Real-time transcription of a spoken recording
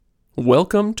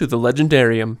Welcome to the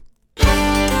Legendarium.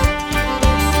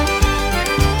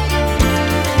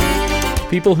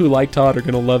 People who like Todd are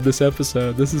going to love this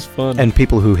episode. This is fun. And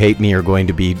people who hate me are going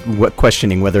to be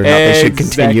questioning whether or not they should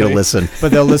continue to listen. But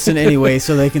they'll listen anyway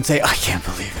so they can say, I can't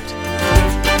believe it.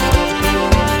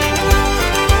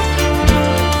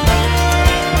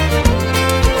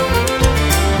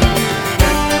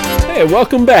 Hey,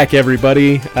 welcome back,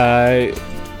 everybody,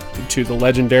 to the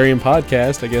Legendarium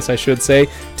podcast, I guess I should say.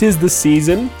 'Tis the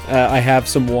season. I have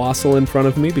some wassail in front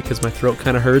of me because my throat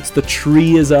kind of hurts. The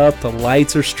tree is up, the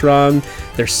lights are strung,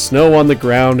 there's snow on the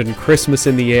ground, and Christmas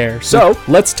in the air. So,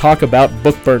 let's talk about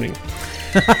book burning.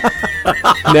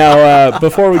 Now,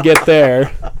 before we get there,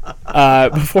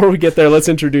 let's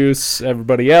introduce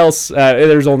everybody else.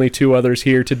 There's only two others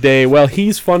here today. Well,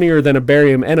 he's funnier than a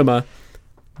barium enema.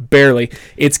 Barely.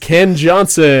 It's Kenn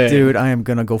Johnson. Dude, I am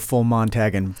going to go full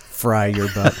Montag and fry your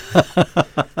butt.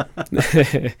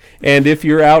 And if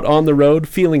you're out on the road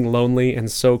feeling lonely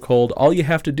and so cold, all you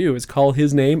have to do is call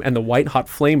his name and the white-hot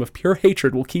flame of pure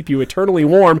hatred will keep you eternally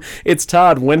warm. It's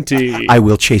Todd Wente. I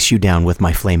will chase you down with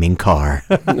my flaming car.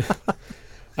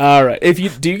 All right.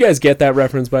 Do you guys get that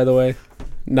reference, by the way?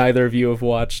 Neither of you have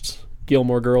watched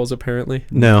Gilmore Girls, apparently.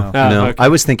 No. Okay. I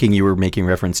was thinking you were making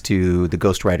reference to the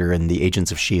Ghost Rider and the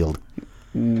Agents of S.H.I.E.L.D.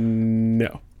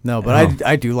 No, but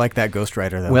I do like that Ghost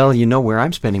Rider, though. Well, you know where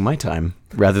I'm spending my time,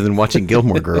 rather than watching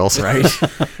Gilmore Girls. Right.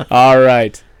 All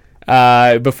right.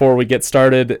 Before we get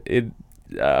started,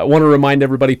 I want to remind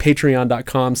everybody,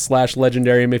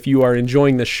 patreon.com/legendarium. If you are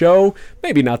enjoying the show,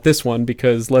 maybe not this one,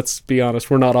 because let's be honest,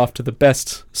 we're not off to the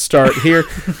best start here.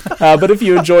 But if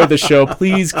you enjoy the show,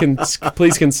 please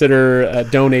consider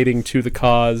donating to the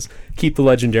cause. Keep the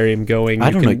Legendarium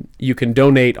going. You can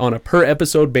donate on a per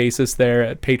episode basis there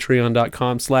at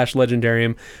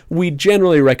patreon.com/legendarium. We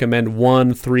generally recommend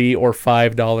 $1, $3, or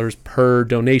 $5 per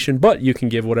donation, but you can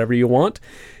give whatever you want.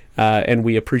 And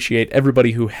we appreciate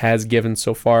everybody who has given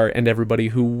so far and everybody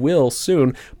who will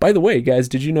soon. By the way, guys,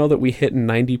 did you know that we hit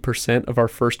 90% of our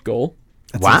first goal?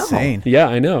 That's wow. insane. Yeah,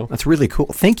 I know. That's really cool.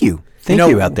 Thank you. Thank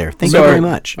you out there. Thank you very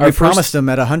much. We promised them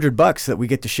at $100 that we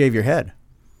get to shave your head.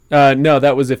 No,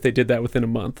 that was if they did that within a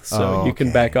month. So you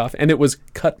can back off. And it was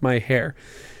cut my hair,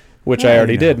 which I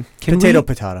already did. Potato.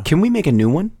 Can we make a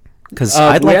new one? Because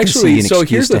I'd like to see an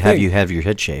excuse to have you have your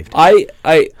head shaved. I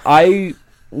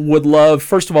would love,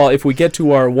 first of all, if we get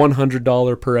to our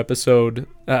 $100 per episode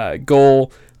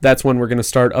goal, that's when we're going to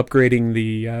start upgrading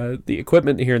the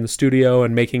equipment here in the studio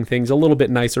and making things a little bit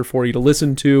nicer for you to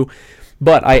listen to.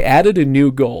 But I added a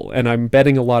new goal, and I'm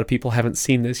betting a lot of people haven't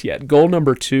seen this yet. Goal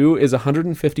number 2 is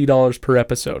 $150 per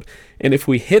episode. And if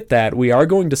we hit that, we are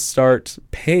going to start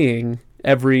paying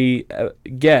every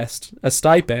guest a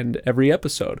stipend every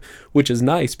episode, which is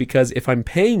nice, because if I'm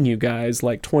paying you guys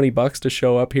like $20 to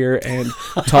show up here and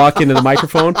talk into the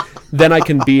microphone, then I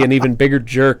can be an even bigger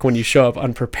jerk when you show up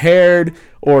unprepared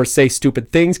or say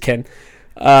stupid things, Ken.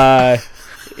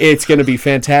 It's going to be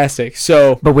fantastic.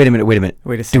 But wait a minute. Wait a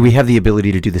second. Do we have the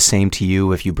ability to do the same to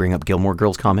you if you bring up Gilmore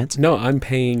Girls comments? No, I'm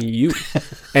paying you.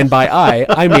 And by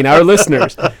I mean our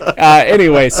listeners.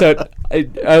 Anyway, so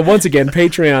once again,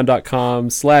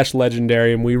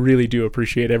 patreon.com/legendarium. We really do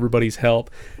appreciate everybody's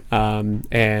help.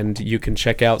 And you can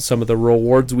check out some of the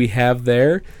rewards we have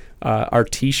there. Our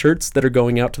t-shirts that are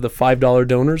going out to the $5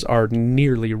 donors are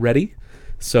nearly ready.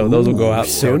 So those will go out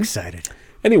soon. So excited.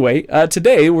 Anyway,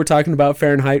 today we're talking about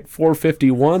Fahrenheit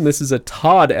 451. This is a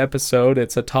Todd episode.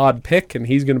 It's a Todd pick, and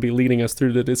he's going to be leading us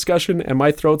through the discussion, and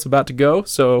my throat's about to go,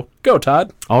 so go,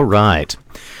 Todd. All right.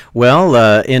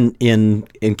 Well, in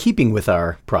keeping with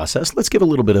our process, let's give a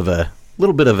little bit of a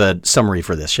summary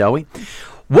for this, shall we?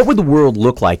 What would the world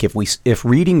look like if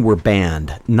reading were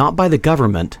banned, not by the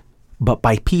government, but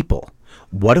by people?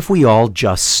 What if we all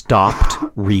just stopped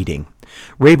reading?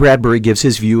 Ray Bradbury gives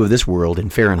his view of this world in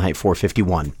Fahrenheit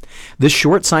 451. This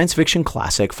short science fiction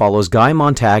classic follows Guy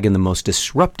Montag in the most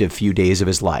disruptive few days of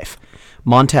his life.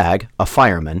 Montag, a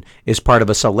fireman, is part of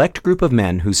a select group of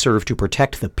men who serve to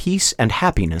protect the peace and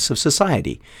happiness of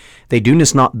society. They do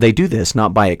this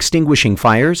not by extinguishing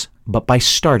fires, but by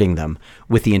starting them,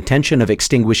 with the intention of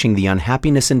extinguishing the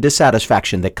unhappiness and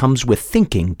dissatisfaction that comes with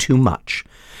thinking too much.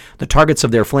 The targets of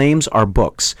their flames are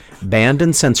books, banned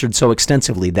and censored so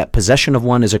extensively that possession of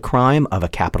one is a crime of a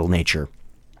capital nature.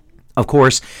 Of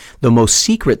course, the most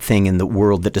secret thing in the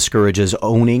world that discourages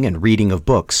owning and reading of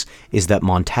books is that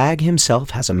Montag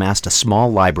himself has amassed a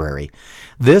small library.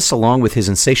 This, along with his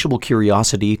insatiable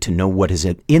curiosity to know what is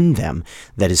in them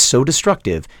that is so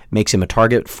destructive, makes him a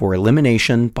target for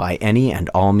elimination by any and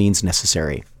all means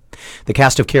necessary. The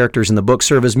cast of characters in the book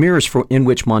serve as mirrors in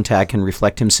which Montag can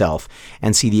reflect himself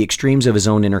and see the extremes of his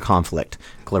own inner conflict.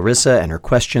 Clarissa and her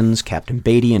questions, Captain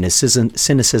Beatty and his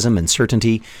cynicism and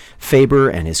certainty, Faber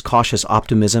and his cautious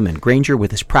optimism, and Granger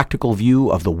with his practical view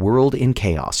of the world in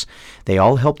chaos. They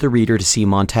all help the reader to see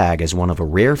Montag as one of a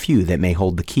rare few that may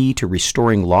hold the key to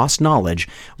restoring lost knowledge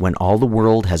when all the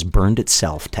world has burned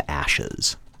itself to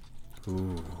ashes.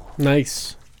 Ooh.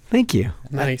 Nice. Thank you.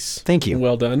 Nice. Thank you.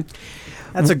 Well done.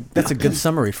 That's a good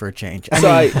summary for a change.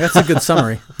 That's a good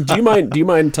summary. Do you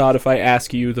mind, Todd, if I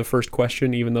ask you the first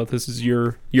question, even though this is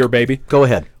your baby? Go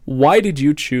ahead. Why did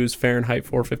you choose Fahrenheit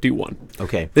 451?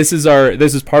 Okay. This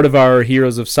is part of our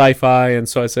Heroes of Sci-fi, and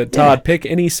so I said, Todd, pick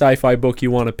any sci-fi book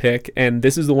you want to pick, and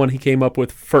this is the one he came up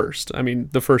with first. I mean,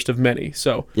 the first of many.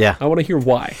 So yeah. I want to hear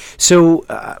why. So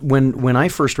when I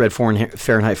first read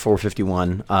Fahrenheit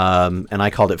 451, and I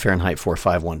called it Fahrenheit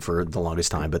 451 for the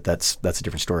longest time, but that's a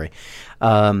different story.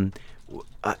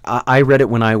 I read it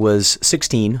when I was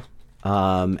 16.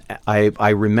 I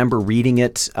remember reading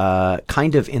it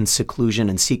kind of in seclusion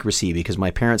and secrecy because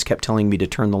my parents kept telling me to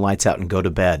turn the lights out and go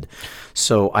to bed.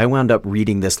 So I wound up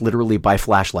reading this literally by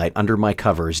flashlight under my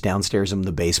covers downstairs in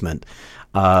the basement.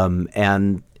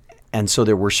 And so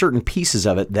there were certain pieces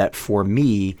of it that for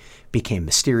me became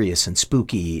mysterious and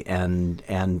spooky and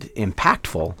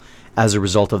impactful as a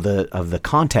result of the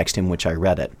context in which I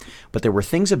read it. But there were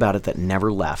things about it that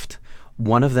never left.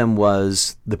 One of them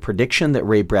was the prediction that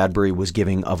Ray Bradbury was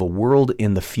giving of a world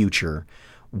in the future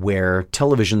where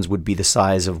televisions would be the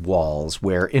size of walls,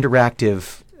 where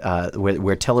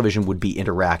where television would be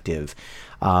interactive.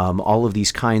 All of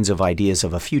these kinds of ideas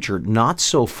of a future not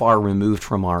so far removed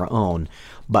from our own,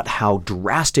 but how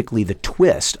drastically the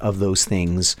twist of those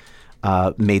things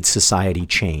made society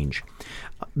change.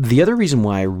 The other reason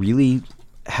why I really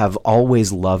have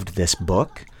always loved this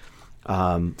book,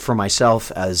 for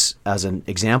myself as an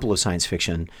example of science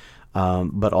fiction,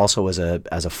 but also as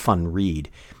a fun read,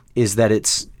 is that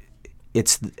it's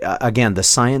again the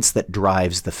science that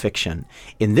drives the fiction.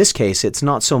 In this case, it's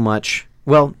not so much.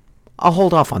 Well, I'll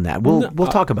hold off on that. We'll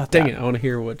talk about that. Dang it! I want to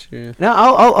hear what you. No,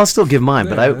 I'll still give mine,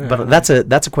 but that's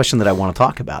a question that I want to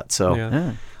talk about. So.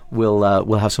 Yeah.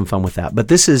 We'll have some fun with that.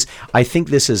 But I think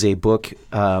this is a book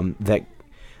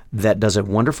that does a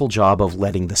wonderful job of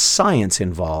letting the science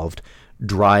involved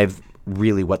drive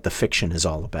really what the fiction is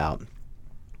all about.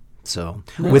 So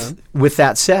with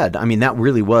that said, I mean, that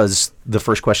really was the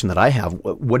first question that I have.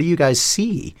 What do you guys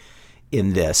see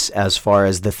in this as far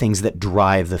as the things that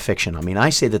drive the fiction? I mean, I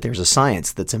say that there's a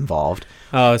science that's involved.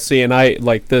 And I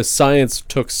like the science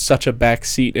took such a back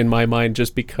seat in my mind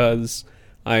just because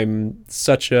I'm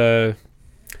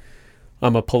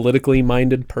a politically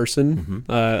minded person.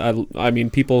 Mm-hmm. I mean,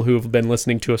 people who have been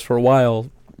listening to us for a while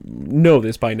know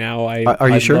this by now. Are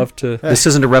you sure? This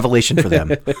isn't a revelation for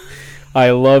them.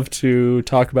 I love to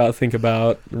talk about, think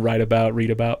about, write about,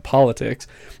 read about politics.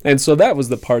 And so that was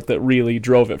the part that really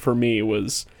drove it for me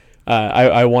was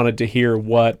I wanted to hear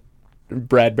what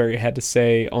Bradbury had to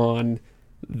say on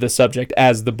the subject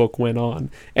as the book went on.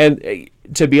 And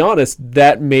to be honest,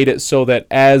 that made it so that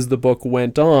as the book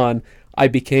went on, I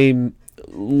became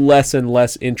less and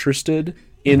less interested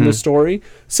in the story,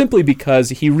 simply because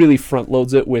he really front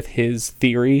loads it with his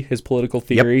theory, his political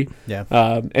theory. Yep.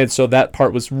 Yeah. And so that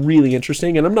part was really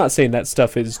interesting. And I'm not saying that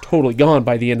stuff is totally gone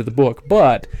by the end of the book,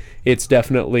 but it's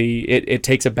definitely, it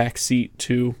takes a back seat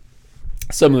to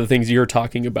some of the things you're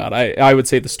talking about. I would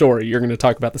say the story. You're going to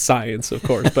talk about the science, of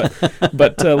course, but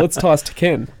let's toss to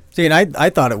Kenn. See, and I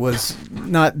thought it was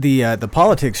not the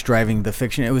politics driving the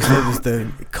fiction. It was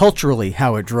the culturally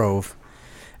how it drove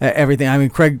everything. I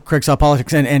mean, Craig saw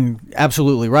politics, and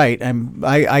absolutely right.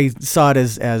 I saw it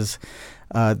as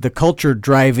the culture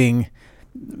driving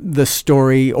the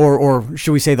story, or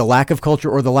should we say the lack of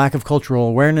culture, or the lack of cultural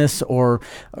awareness, or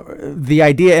the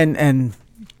idea. And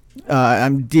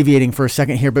I'm deviating for a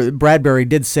second here, but Bradbury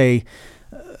did say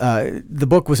the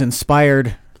book was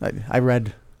inspired.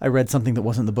 I read something that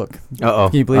wasn't the book. Uh-oh.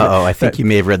 Can you believe it? I think you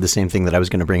may have read the same thing that I was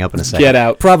going to bring up in a second. Get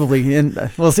out. Probably.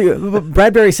 And well, see,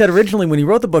 Bradbury said originally when he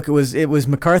wrote the book, it was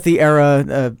McCarthy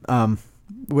era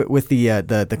with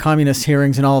the communist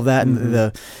hearings and all of that, and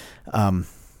the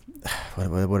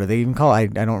what do they even call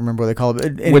it? I don't remember what they call it.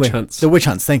 But anyway, witch hunts. The witch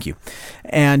hunts. Thank you.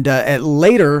 And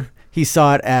later he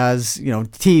saw it as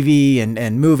TV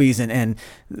and movies and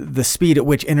the speed at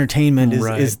which entertainment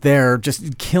is there,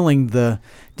 just killing the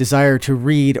desire to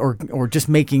read or just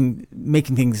making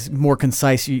things more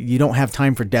concise. You don't have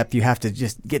time for depth. You have to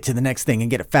just get to the next thing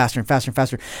and get it faster and faster and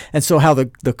faster. And so how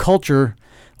the culture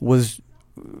was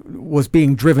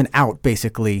being driven out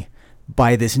basically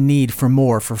by this need for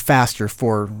more, for faster,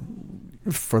 for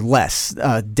for less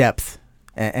depth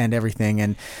and everything.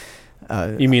 And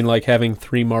you mean like having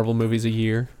 3 Marvel movies a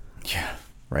year? yeah,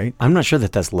 right. I'm not sure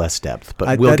that that's less depth,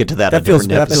 but we'll get to that at a feels,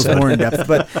 different episode. That feels more in depth,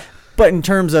 but in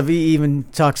terms of, he even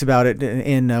talks about it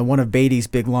in one of Beatty's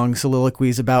big long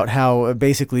soliloquies about how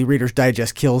basically Reader's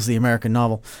Digest kills the American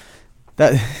novel.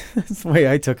 That's the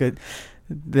way I took it.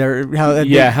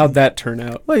 How'd that turn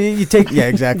out? Well, you take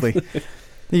exactly.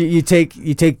 You take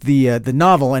the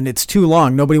novel and it's too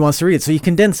long. Nobody wants to read it, so you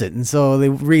condense it, and so they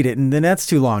read it, and then that's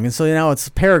too long, and so now it's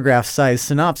a paragraph-sized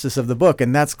synopsis of the book,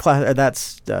 and that's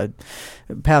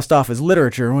passed off as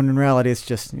literature, when in reality it's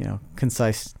just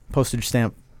concise postage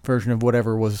stamp version of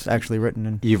whatever was actually written.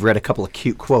 And you've read a couple of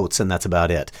cute quotes, and that's about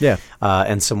it. Yeah.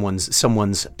 And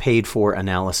someone's paid for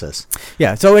analysis.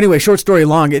 Yeah. So anyway, short story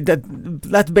long.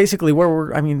 That's basically where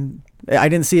we're. I mean, I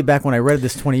didn't see it back when I read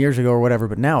this 20 years ago or whatever,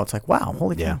 but now it's like, wow,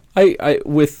 holy cow. I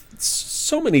with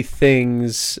so many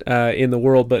things in the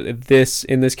world, but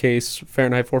in this case,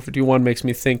 Fahrenheit 451 makes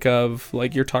me think of,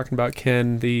 like you're talking about,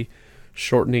 Ken, the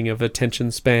shortening of attention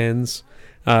spans.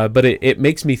 But it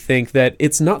makes me think that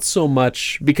it's not so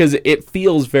much, because it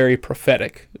feels very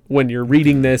prophetic when you're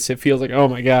reading this. It feels like, oh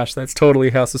my gosh, that's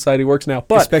totally how society works now.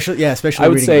 But especially I would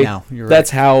reading say it now. You're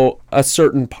that's right. how a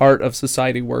certain part of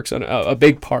society works, a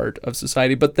big part of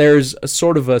society. But there's a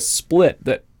sort of a split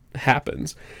that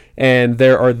happens, and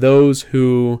there are those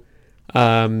who.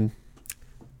 I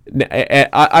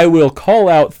will call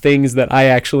out things that I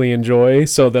actually enjoy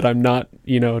so that I'm not,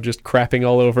 just crapping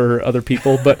all over other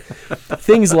people. But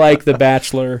things like The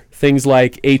Bachelor, things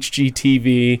like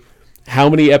HGTV, how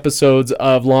many episodes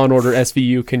of Law & Order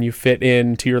SVU can you fit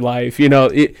into your life?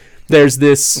 There's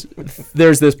this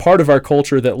part of our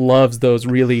culture that loves those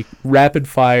really rapid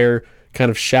fire,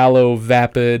 kind of shallow,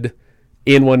 vapid,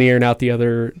 in one ear and out the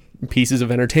other pieces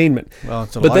of entertainment. Well,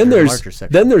 it's but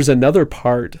then there's another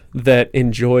part that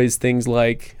enjoys things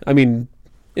like, I mean,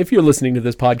 if you're listening to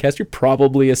this podcast, you're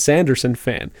probably a Sanderson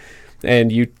fan,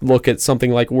 and you look at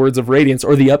something like Words of Radiance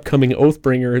or the upcoming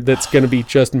Oathbringer that's going to be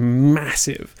just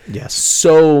massive. Yes.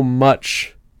 So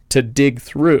much to dig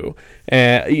through.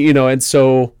 And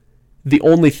so the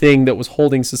only thing that was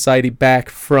holding society back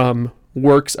from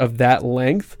works of that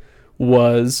length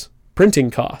was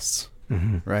printing costs.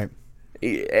 Mm-hmm. Right.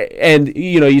 And,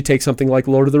 you take something like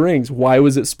Lord of the Rings. Why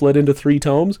was it split into 3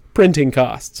 tomes? Printing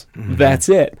costs. Mm-hmm. That's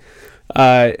it.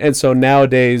 And so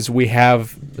nowadays we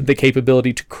have the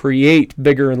capability to create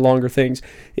bigger and longer things.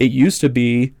 It used to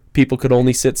be people could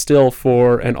only sit still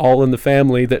for an All in the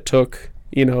Family that took,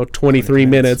 23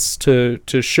 minutes to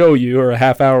show you, or a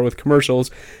half hour with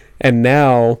commercials. And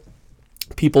now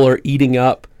people are eating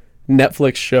up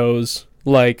Netflix shows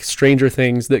like Stranger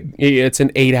Things that it's an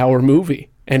 8-hour movie.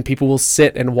 And people will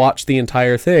sit and watch the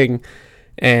entire thing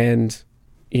and,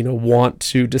 want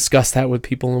to discuss that with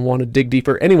people and want to dig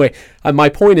deeper. Anyway, my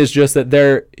point is just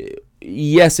that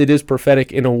yes, it is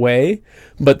prophetic in a way,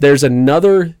 but there's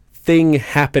another thing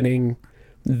happening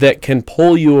that can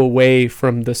pull you away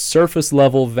from the surface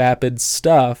level vapid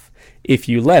stuff if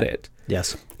you let it.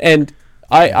 Yes. And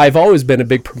I've always been a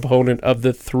big proponent of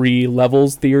the 3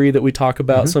 levels theory that we talk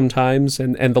about sometimes,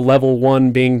 and the level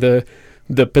 1 being the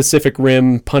Pacific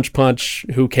Rim punch,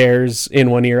 who cares,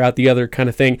 in one ear, out the other kind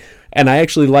of thing. And I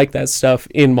actually like that stuff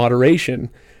in moderation,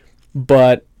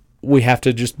 but we have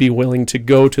to just be willing to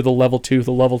go to the level 2,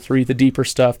 the level 3, the deeper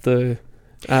stuff. Do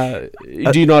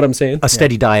you know what I'm saying? A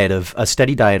steady diet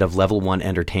of level 1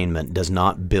 entertainment does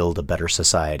not build a better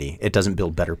society. It doesn't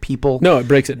build better people. No, it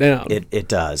breaks it down. It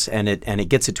does, and it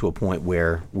gets it to a point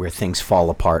where things fall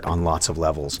apart on lots of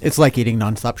levels. It's like eating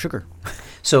nonstop sugar.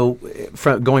 So,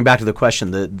 going back to the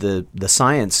question, the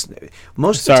science,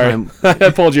 most of the time, I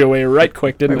pulled you away right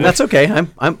quick, didn't I? That's okay.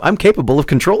 I'm capable of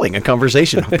controlling a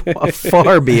conversation.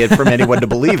 Far be it from anyone to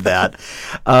believe that.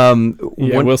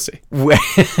 We'll see.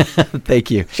 Thank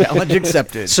you. Challenge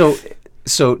accepted.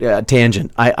 So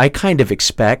tangent. I kind of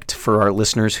expect, for our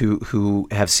listeners who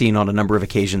have seen on a number of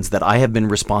occasions that I have been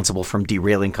responsible from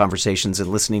derailing conversations and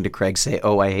listening to Craig say,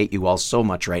 "Oh, I hate you all so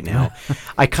much right now."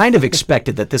 I kind of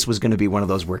expected that this was going to be one of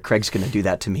those where Craig's going to do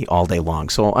that to me all day long.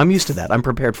 So I'm used to that. I'm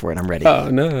prepared for it. I'm ready.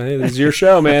 Oh no, it's your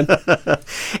show, man.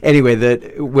 Anyway,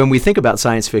 when we think about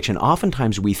science fiction,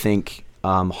 oftentimes we think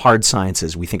hard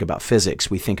sciences. We think about physics.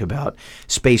 We think about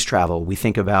space travel. We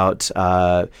think about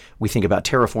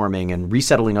terraforming and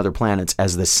resettling other planets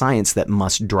as the science that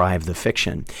must drive the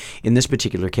fiction. In this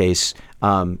particular case,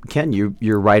 Ken,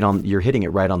 you're hitting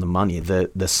it right on the money.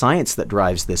 The science that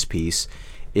drives this piece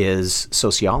is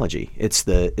sociology. It's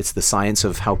the science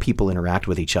of how people interact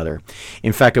with each other.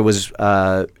 In fact, it was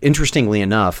interestingly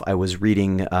enough, I was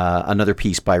reading another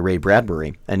piece by Ray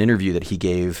Bradbury, an interview that he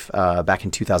gave back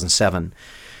in 2007.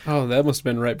 Oh, that must have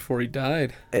been right before he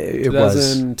died. It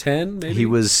 2010, maybe. He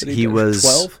was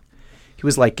 12. He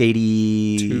was like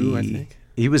 2, I think.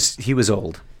 He was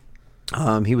old.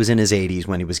 He was in his 80s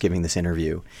when he was giving this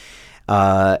interview,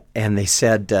 and they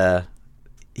said.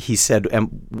 He said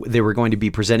they were going to be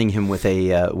presenting him with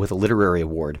a literary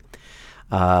award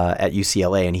at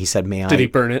UCLA, and he said, "May I?" Did he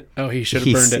burn it? Oh, he should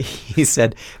have burned it. He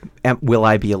said, "Will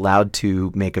I be allowed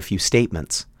to make a few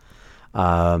statements?"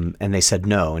 And they said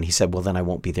no, and he said, "Well, then I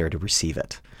won't be there to receive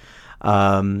it."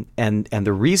 And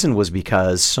the reason was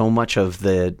because so much of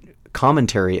the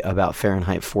commentary about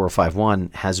Fahrenheit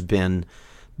 4051 has been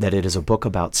that it is a book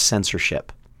about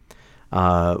censorship.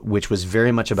 Which was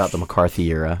very much about the McCarthy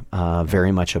era,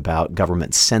 very much about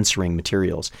government censoring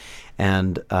materials.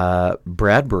 And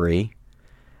Bradbury,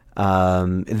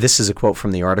 this is a quote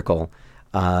from the article,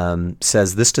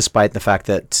 says, "This despite the fact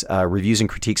that reviews and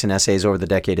critiques and essays over the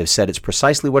decade have said it's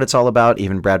precisely what it's all about.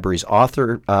 Even Bradbury's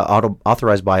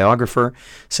authorized biographer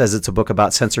says it's a book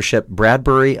about censorship.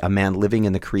 Bradbury, a man living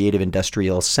in the creative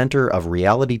industrial center of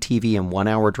reality TV and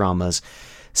one-hour dramas,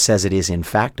 says it is in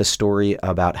fact a story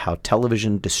about how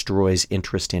television destroys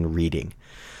interest in reading."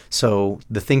 So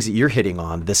the things that you're hitting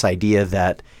on, this idea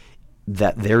that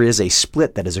there is a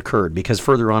split that has occurred, because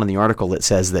further on in the article it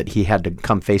says that he had to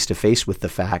come face to face with the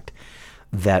fact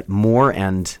that more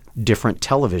and different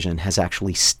television has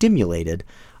actually stimulated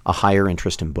a higher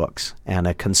interest in books and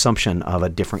a consumption of a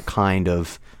different kind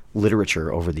of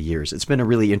literature over the years. It's been a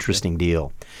really interesting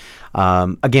deal.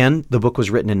 Again, the book was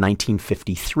written in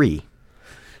 1953.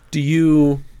 Do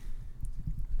you...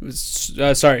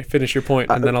 sorry, finish your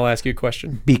point, and then I'll ask you a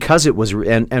question. Because it was,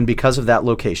 and because of that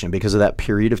location, because of that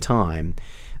period of time,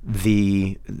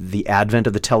 the advent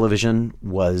of the television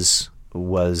was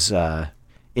in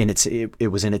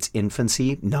its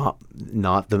infancy.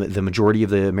 Not the majority of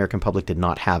the American public did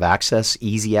not have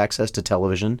easy access to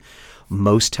television.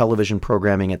 Most television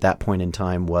programming at that point in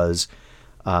time was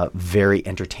very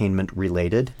entertainment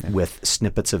related, with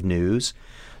snippets of news.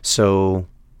 So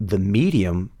the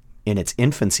medium in its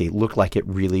infancy looked like it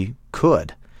really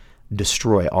could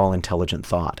destroy all intelligent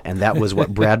thought. And that was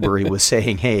what Bradbury was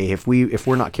saying. Hey, if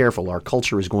we're not careful, our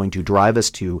culture is going to drive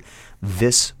us to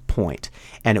this point.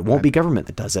 And it won't be government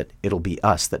that does it. It'll be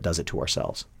us that does it to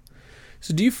ourselves.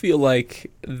 So do you feel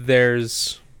like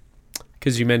there's,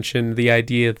 because you mentioned the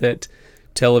idea that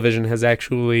television has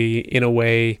actually, in a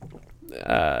way,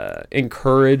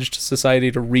 encouraged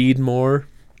society to read more?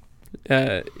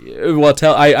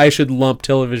 I should lump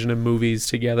television and movies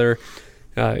together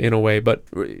in a way, but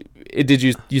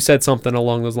you said something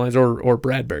along those lines, or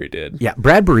Bradbury did? Yeah,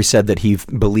 Bradbury said that he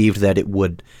believed that it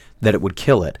would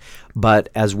kill it. But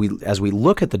as we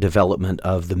look at the development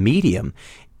of the medium,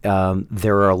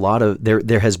 there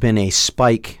has been an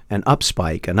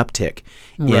uptick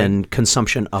in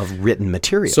consumption of written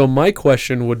material. So my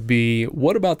question would be,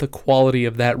 what about the quality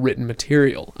of that written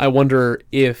material? I wonder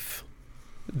if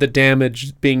the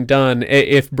damage being done,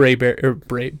 if Ray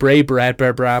Bradbury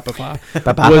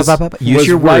use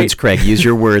your words, Craig. Use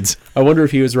your words. I wonder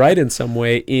if he was right in some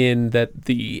way in that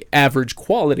the average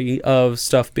quality of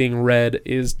stuff being read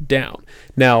is down.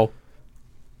 Now,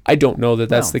 I don't know that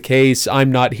that's the case.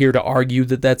 I'm not here to argue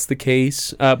that that's the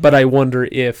case, but I wonder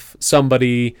if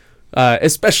somebody,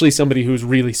 especially somebody who's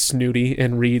really snooty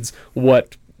and reads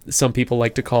what some people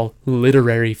like to call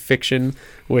literary fiction,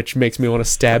 which makes me want to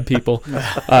stab people.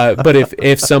 But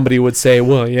if somebody would say,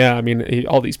 well, yeah, I mean,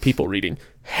 all these people reading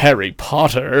Harry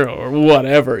Potter or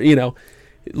whatever,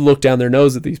 look down their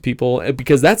nose at these people,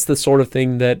 because that's the sort of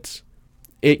thing that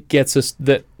it gets us,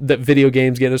 that video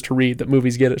games get us to read, that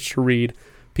movies get us to read.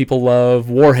 People love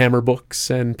Warhammer books,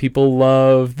 and people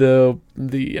love the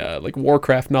like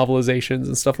Warcraft novelizations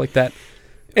and stuff like that.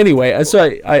 Anyway,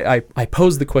 so I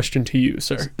pose the question to you,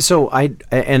 sir. So I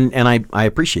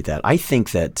appreciate that. I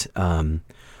think that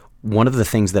one of the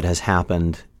things that has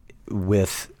happened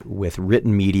with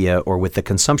written media, or with the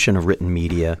consumption of written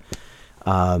media,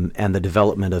 and the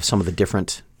development of some of the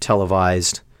different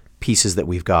televised pieces that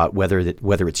we've got, whether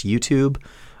it's YouTube,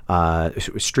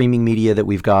 streaming media that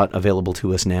we've got available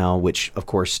to us now, which of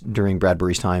course during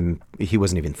Bradbury's time he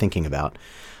wasn't even thinking about.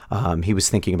 He was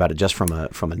thinking about it just from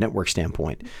a network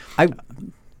standpoint.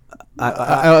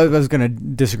 I was going to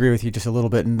disagree with you just a little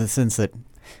bit, in the sense that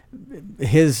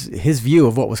his view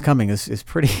of what was coming is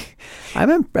pretty.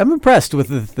 I'm impressed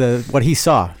with the what he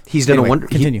saw. He's done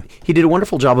continue. He did a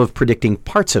wonderful job of predicting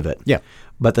parts of it. Yeah.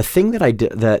 But the thing that I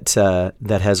did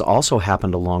that has also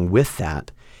happened along with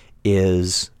that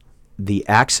is the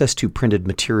access to printed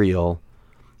material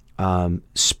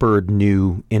spurred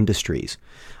new industries.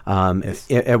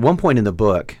 At one point in the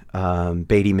book,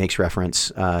 Beatty makes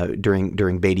reference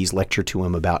during Beatty's lecture to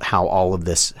him about how all of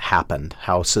this happened,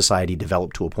 how society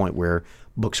developed to a point where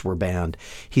books were banned.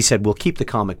 He said, "We'll keep the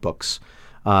comic books,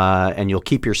 and you'll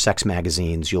keep your sex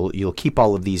magazines. You'll keep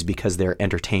all of these because they're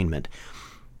entertainment."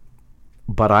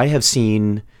 But I have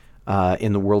seen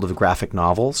in the world of graphic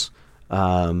novels.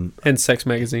 And sex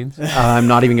magazines. I'm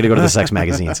not even going to go to the sex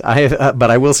magazines.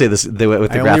 But I will say this with the graphic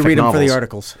novels. I only read them for the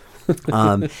articles.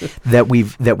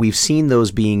 that we've seen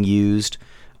those being used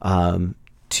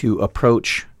to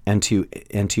approach and to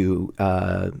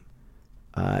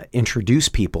introduce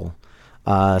people,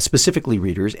 specifically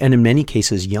readers, and in many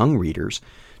cases young readers,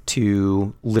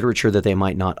 to literature that they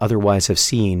might not otherwise have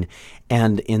seen,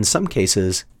 and in some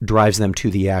cases drives them to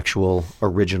the actual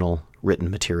original written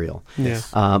material. Yeah.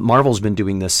 Marvel's been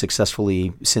doing this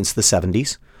successfully since the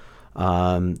 70s.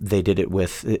 They did it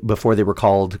before they were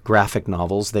called graphic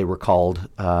novels. They were called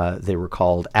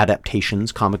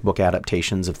adaptations, comic book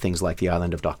adaptations of things like The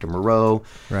Island of Dr. Moreau,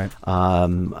 right?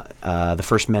 The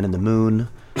First Men in the Moon,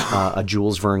 a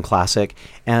Jules Verne classic,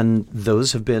 and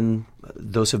those have been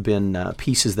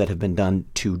pieces that have been done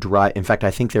to drive. In fact,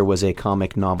 I think there was a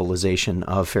comic novelization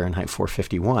of Fahrenheit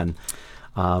 451.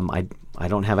 I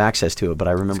don't have access to it, but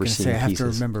I remember seeing pieces. I have to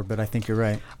remember, but I think you're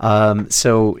right.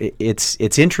 So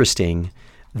it's interesting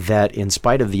that in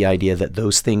spite of the idea that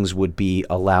those things would be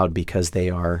allowed because they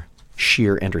are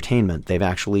sheer entertainment, they've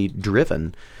actually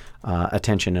driven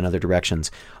attention in other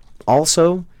directions.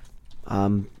 Also,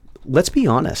 let's be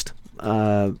honest,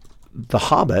 The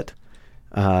Hobbit,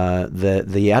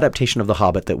 the adaptation of The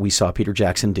Hobbit that we saw Peter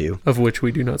Jackson do, of which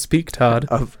we do not speak, Todd.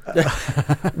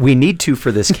 We need to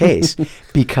for this case,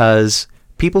 because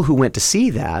people who went to see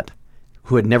that,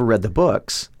 who had never read the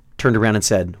books, turned around and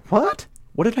said, "What?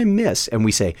 What did I miss?" And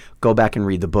we say, "Go back and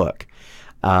read the book."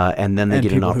 And then they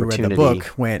get an opportunity. Who read the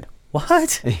book went,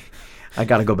 "What?" I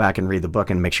got to go back and read the book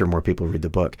and make sure more people read the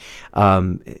book.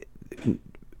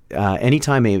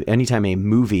 Anytime a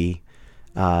movie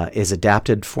is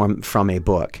adapted from a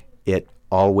book, it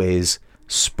always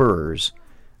spurs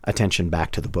attention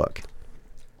back to the book.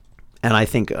 And I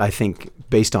think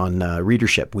based on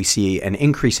readership, we see an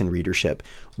increase in readership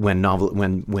when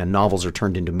novels are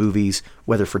turned into movies,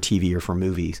 whether for TV or for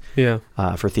movies,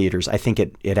 for theaters. I think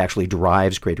it actually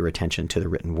drives greater attention to the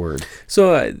written word.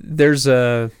 So there's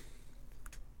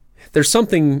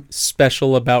something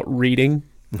special about reading.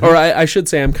 Mm-hmm. Or I should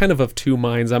say I'm kind of two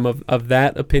minds. I'm of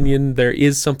that opinion. There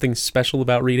is something special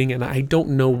about reading, and I don't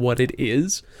know what it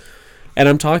is. And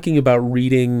I'm talking about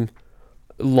reading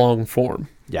long form.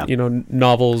 Yeah.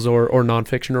 Novels or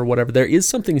nonfiction or whatever. There is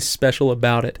something special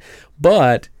about it.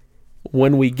 But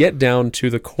when we get down to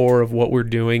the core of what we're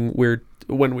doing,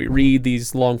 when we read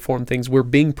these long form things, we're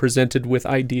being presented with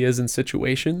ideas and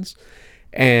situations.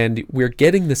 And we're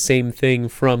getting the same thing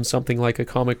from something like a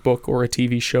comic book or a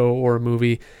TV show or a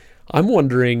movie. I'm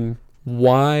wondering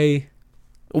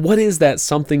what is that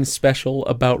something special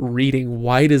about reading?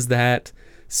 Why does that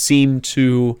seem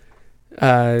to,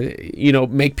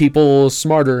 make people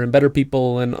smarter and better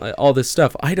people and all this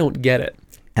stuff? I don't get it.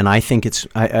 And I think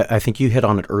I think you hit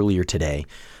on it earlier today.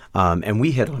 And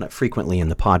we hit on it frequently in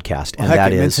the podcast, and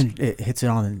that is it hits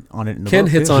on it in the Ken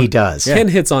book. Hits on, he does. Ken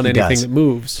hits on anything that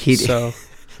moves. So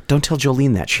don't tell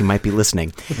Jolene that, she might be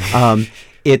listening.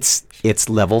 It's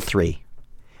level 3.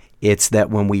 It's that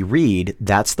when we read,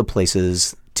 that's the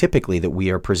places typically that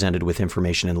we are presented with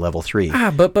information in level 3.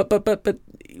 But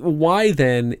why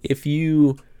then, if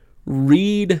you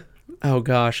read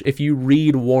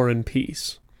War and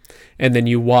Peace, and then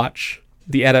you watch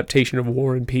the adaptation of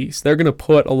War and Peace, they're going to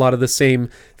put a lot of the same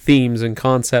themes and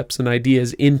concepts and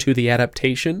ideas into the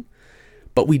adaptation,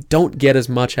 but we don't get as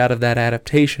much out of that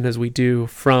adaptation as we do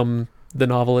from the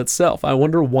novel itself. I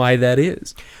wonder why that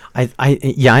is. I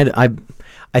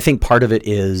think part of it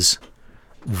is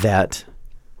that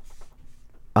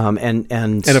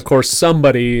and of course some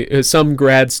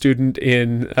grad student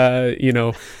in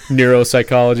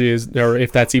neuropsychology or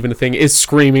if that's even a thing, is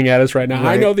screaming at us right now.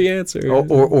 Right. I know the answer.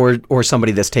 Or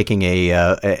somebody that's taking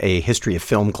a history of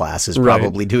film class is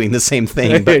probably doing the same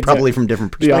thing, but probably from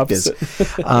different perspectives.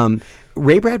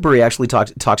 Ray Bradbury actually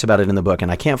talks about it in the book, and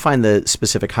I can't find the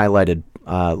specific highlighted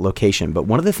location, but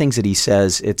one of the things that he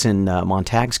says, it's in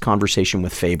Montag's conversation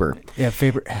with Faber. Yeah,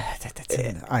 Faber.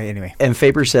 Anyway. And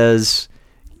Faber says,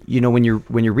 when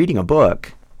you're reading a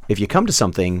book, if you come to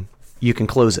something, you can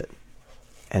close it,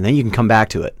 and then you can come back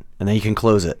to it, and then you can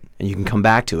close it, and you can come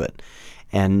back to it.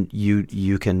 and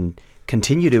you can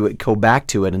continue to go back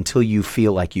to it until you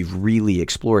feel like you've really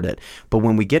explored it. But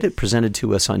when we get it presented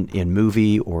to us in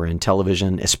movie or in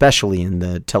television, especially in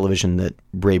the television that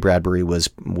Ray Bradbury was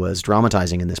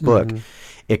dramatizing in this book,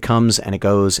 it comes and it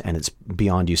goes, and it's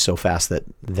beyond you so fast that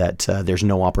there's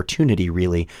no opportunity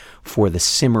really for the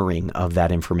simmering of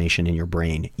that information in your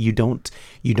brain. You don't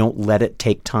let it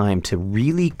take time to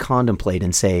really contemplate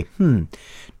and say,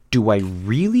 do I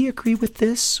really agree with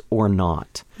this or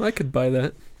not? I could buy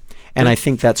that. And I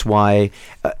think that's why,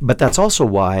 but that's also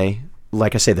why,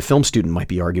 like I say, the film student might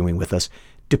be arguing with us,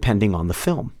 depending on the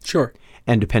film. Sure.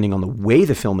 And depending on the way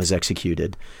the film is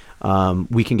executed,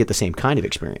 we can get the same kind of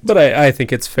experience. But I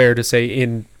think it's fair to say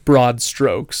in broad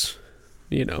strokes,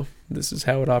 this is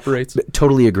how it operates.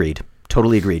 Totally agreed.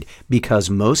 Because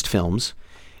most films,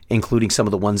 including some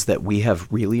of the ones that we have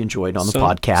really enjoyed on the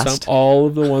podcast. All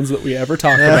of the ones that we ever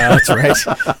talk about. That's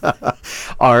right.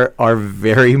 are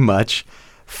very much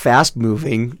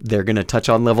fast-moving. They're going to touch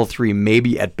on level 3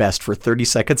 maybe at best for 30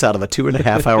 seconds out of a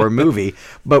 2.5-hour movie.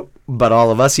 But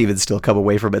all of us even still come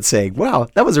away from it saying, wow,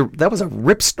 that was a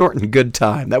rip-snorting good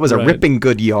time. That was a ripping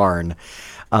good yarn.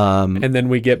 And then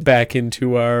we get back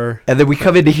into our... And then we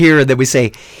come into here and then we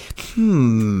say,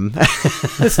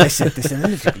 Let's dissect this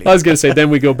analytically. I was going to say, then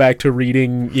we go back to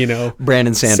reading,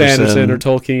 Brandon Sanderson or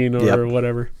Tolkien or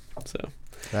whatever. So...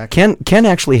 Kenn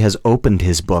actually has opened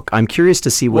his book. I'm curious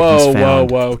to see what he's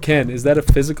found. Whoa. Kenn, is that a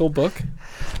physical book?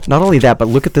 Not only that, but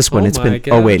look at this one. Gosh.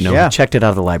 Oh, wait, no. I checked it out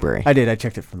of the library. I did. I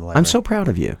checked it from the library. I'm so proud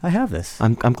of you. I have this.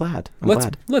 I'm glad.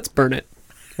 Let's burn it.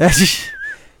 Here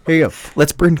you go.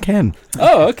 Let's burn Kenn.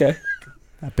 Oh, okay.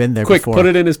 I've been there Quick, before. put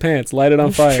it in his pants. Light it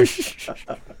on fire.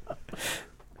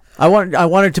 I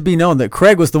want it to be known that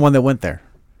Craig was the one that went there.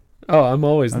 Oh, I'm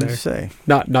always I'm there. just saying.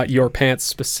 Not your pants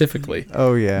specifically.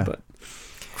 Oh, yeah. But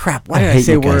crap, why did I I hate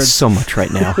say you guys words? so much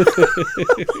right now.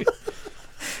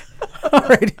 All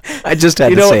right. I just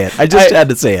had to say it. Had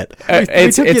to say it.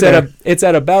 It's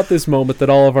at about this moment that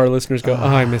all of our listeners go,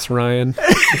 I miss Ryan.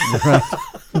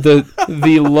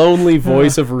 the lonely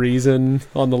voice of reason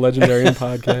on the Legendarian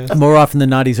podcast. More often than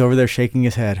not, he's over there shaking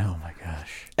his head. Oh, my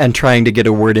gosh. And trying to get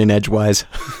a word in edgewise.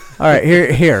 All right,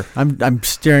 here. I'm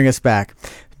steering us back.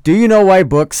 Do you know why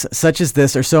books such as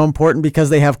this are so important?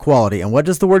 Because they have quality. And what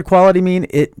does the word quality mean?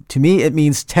 To me, it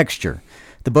means texture.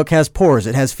 The book has pores.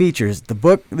 It has features.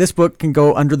 This book can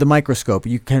go under the microscope.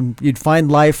 You'd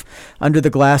find life under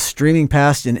the glass streaming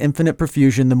past in infinite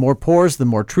profusion. The more pores, the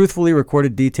more truthfully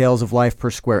recorded details of life per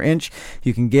square inch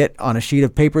you can get on a sheet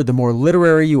of paper, the more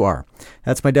literary you are.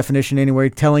 That's my definition anyway.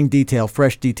 Telling detail,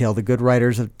 fresh detail. The good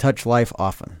writers have touched life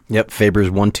often. Yep,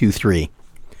 Faber's 1, 2, 3.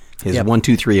 His 1,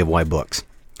 2, 3 of why books.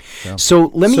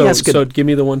 So let me ask. So give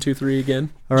me the 1, 2, 3 again.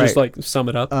 All right. Just sum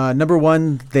it up. Number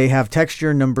 1, they have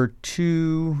texture. Number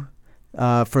 2,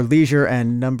 for leisure,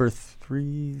 and number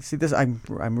 3. See this? I'm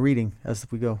reading as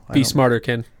we go. Be smarter,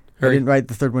 Kenn. I didn't write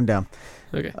the third one down.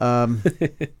 Okay.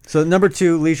 So number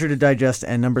 2, leisure to digest,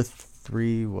 and number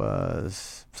 3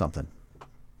 was something.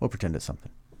 We'll pretend it's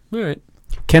something. All right.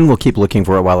 Kenn will keep looking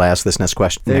for it while I ask this next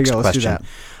question. There you go. Let's do that.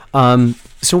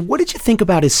 So what did you think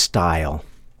about his style?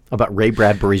 About Ray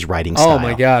Bradbury's writing style? Oh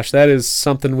my gosh, that is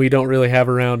something we don't really have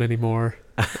around anymore.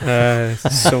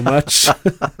 So much.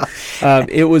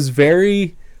 It was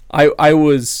very.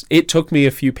 It took me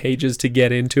a few pages to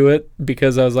get into it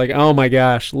because I was like, oh my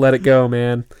gosh, let it go,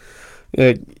 man.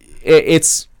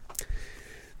 It's.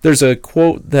 There's a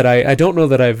quote that I don't know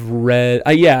that I've read.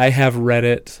 I have read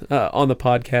it on the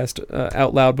podcast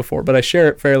out loud before, but I share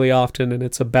it fairly often, and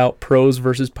it's about prose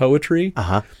versus poetry.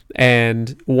 Uh-huh.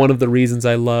 And one of the reasons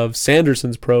I love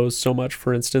Sanderson's prose so much,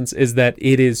 for instance, is that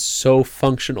it is so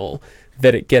functional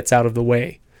that it gets out of the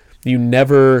way. You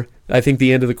never. I think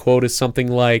the end of the quote is something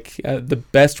like the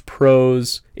best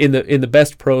prose in the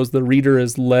best prose, the reader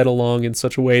is led along in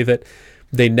such a way that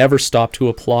they never stop to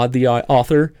applaud the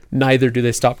author, neither do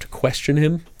they stop to question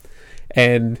him.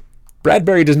 And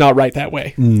Bradbury does not write that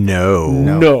way.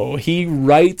 No, he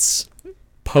writes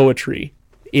poetry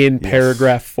in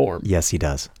paragraph form. Yes, he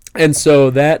does. And so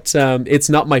that it's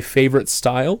not my favorite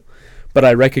style, but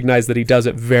I recognize that he does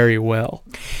it very well.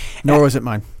 Nor was it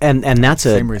mine. And that's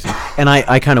same reason. And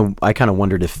I kind of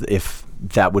wondered if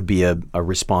that would be a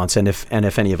response, and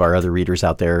if any of our other readers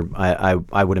out there,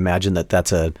 I would imagine that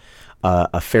that's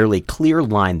a fairly clear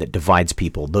line that divides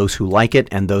people, those who like it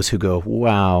and those who go,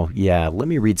 wow, yeah, let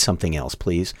me read something else,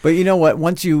 please. But you know what?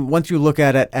 Once you look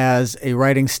at it as a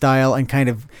writing style and kind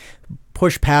of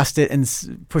push past it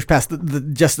and push past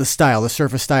just the style, the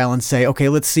surface style, and say, okay,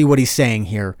 let's see what he's saying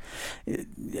here.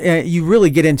 You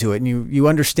really get into it, and you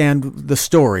understand the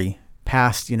story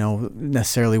past,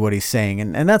 necessarily what he's saying,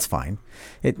 and that's fine.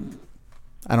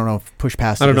 I don't know if push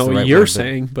past. I don't is know the what right you're word,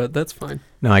 saying, but that's fine.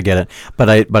 No, I get it. But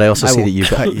I also see will that you've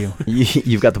cut got you.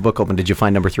 you've got the book open. Did you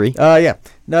find number 3? Yeah.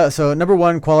 No. So number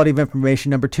 1, quality of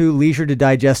information. Number 2, leisure to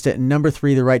digest it. And number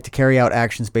 3, the right to carry out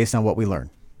actions based on what we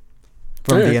learn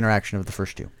from the interaction of the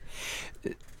first 2.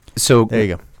 So there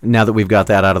you go. Now that we've got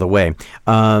that out of the way,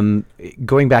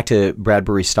 going back to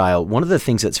Bradbury's style, one of the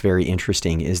things that's very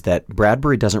interesting is that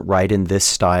Bradbury doesn't write in this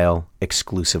style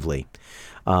exclusively.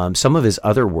 Some of his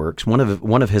other works, one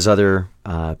of his other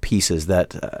pieces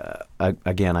that,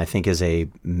 again, I think is a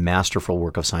masterful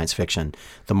work of science fiction,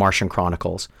 The Martian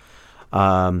Chronicles,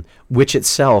 which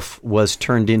itself was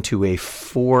turned into a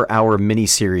 4-hour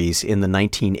miniseries in the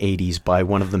 1980s by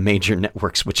one of the major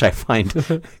networks, which I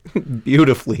find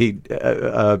beautifully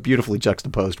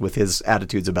juxtaposed with his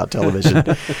attitudes about television.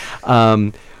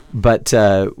 But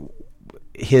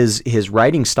his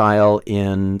writing style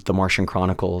in The Martian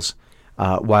Chronicles,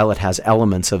 while it has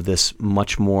elements of this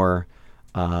much more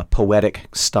poetic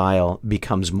style,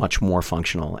 becomes much more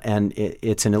functional. And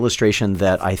it's an illustration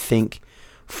that I think,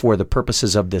 for the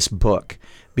purposes of this book,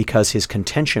 because his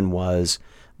contention was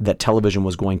that television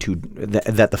was going to,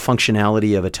 that the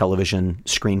functionality of a television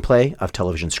screenplay, of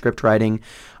television script writing,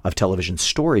 of television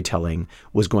storytelling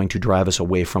was going to drive us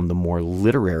away from the more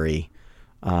literary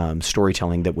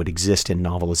storytelling that would exist in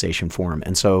novelization form.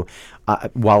 And so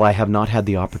while I have not had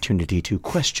the opportunity to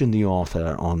question the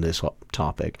author on this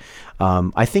topic,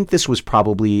 I think this was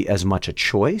probably as much a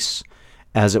choice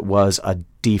as it was a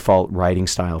default writing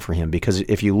style for him. Because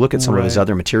if you look at some of his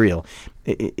other material,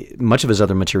 much of his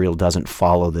other material doesn't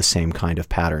follow the same kind of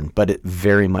pattern, but it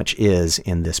very much is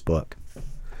in this book.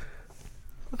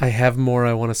 I have more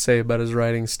I want to say about his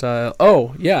writing style.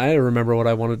 Oh, yeah, I remember what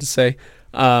I wanted to say.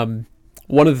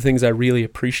 One of the things I really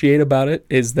appreciate about it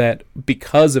is that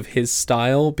because of his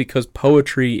style, because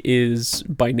poetry is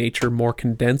by nature more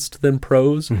condensed than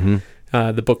prose,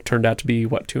 the book turned out to be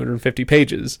 250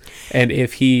 pages. And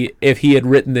if he had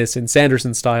written this in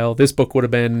Sanderson style, this book would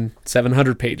have been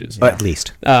 700 pages. At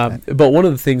least. But one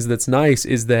of the things that's nice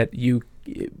is that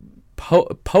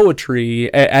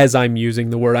poetry, as I'm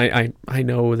using the word, I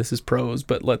know this is prose,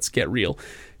 but let's get real.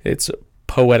 It's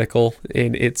poetical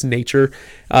in its nature.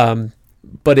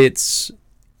 But it's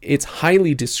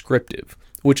highly descriptive,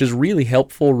 which is really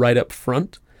helpful right up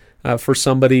front for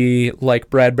somebody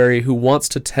like Bradbury who wants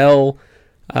to tell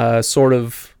a sort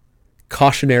of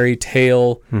cautionary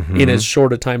tale in as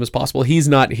short a time as possible. He's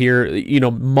not here,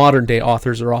 modern day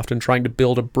authors are often trying to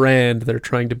build a brand. They're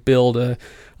trying to build a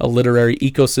literary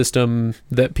ecosystem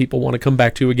that people want to come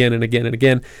back to again and again and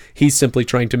again. He's simply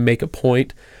trying to make a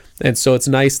point. And so it's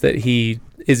nice that he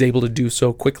is able to do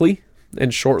so quickly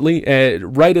and shortly.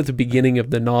 Right at the beginning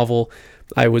of the novel,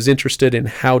 I was interested in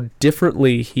how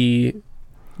differently he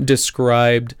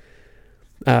described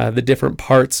the different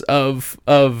parts of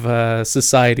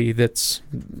society that's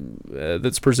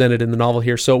presented in the novel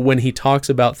here. So when he talks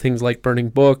about things like burning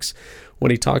books,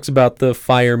 when he talks about the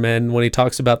firemen, when he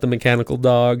talks about the mechanical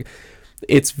dog,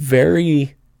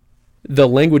 the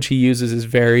language he uses is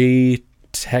very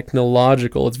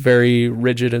technological. It's very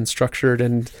rigid and structured,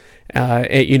 and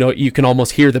you can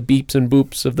almost hear the beeps and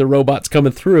boops of the robots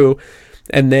coming through.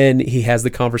 And then he has the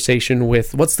conversation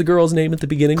with, what's the girl's name at the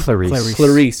beginning?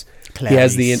 Clarice. He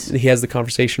has the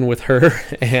conversation with her,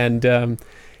 and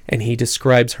he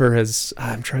describes her as,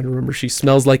 I'm trying to remember, she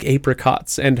smells like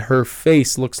apricots, and her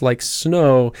face looks like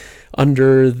snow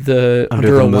under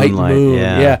a white moon.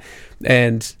 Yeah.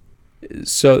 And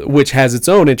so, which has its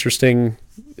own interesting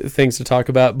things to talk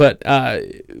about, but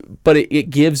it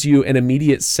gives you an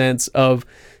immediate sense of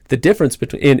the difference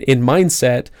between in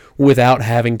mindset without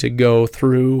having to go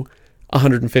through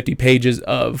 150 pages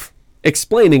of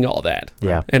explaining all that,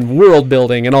 and world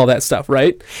building and all that stuff,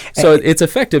 right? So it's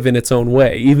effective in its own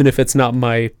way, even if it's not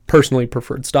my personally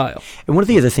preferred style. And one of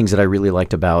the other things that I really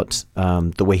liked about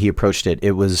the way he approached it,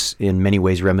 it was in many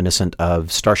ways reminiscent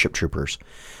of Starship Troopers.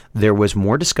 There was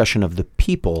more discussion of the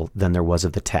people than there was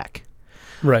of the tech.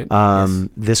 Right.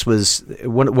 This was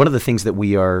one of the things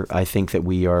that I think that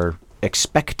we are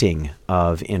expecting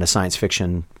of in a science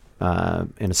fiction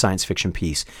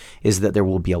piece is that there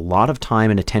will be a lot of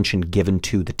time and attention given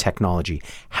to the technology,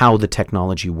 how the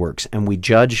technology works. And we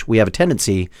have a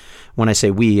tendency, when I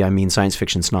say we, I mean science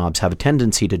fiction snobs, have a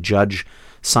tendency to judge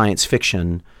science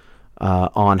fiction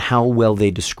on how well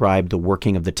they describe the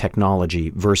working of the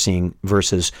technology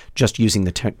versus just using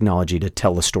the technology to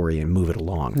tell the story and move it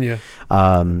along. Yeah.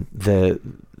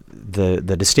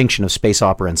 The distinction of space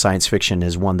opera and science fiction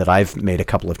is one that I've made a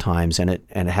couple of times, and it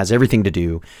has everything to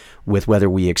do with whether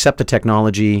we accept the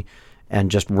technology and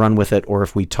just run with it, or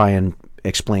if we try and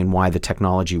explain why the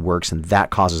technology works and that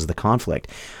causes the conflict.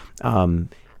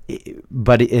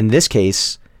 But in this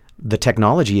case, the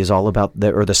technology is all about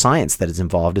the science that is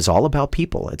involved is all about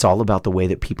people. It's all about the way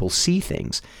that people see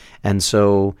things. And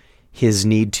so his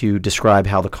need to describe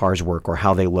how the cars work or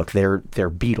how they look, they're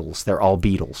beetles. They're all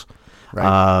beetles.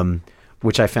 Right.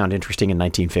 Which I found interesting in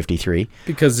 1953.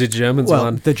 Because the Germans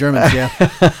won. The Germans, yeah.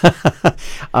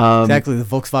 Exactly, the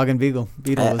Volkswagen Beetle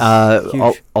was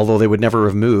huge. Although they would never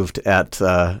have moved at,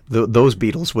 those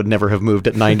beetles would never have moved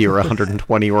at 90 or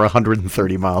 120 or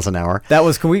 130 miles an hour. That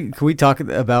was, can we talk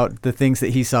about the things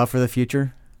that he saw for the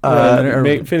future?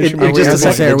 Finish just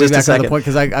a second.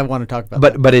 Because I want to talk about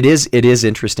that. But it is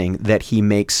interesting that he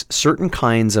makes certain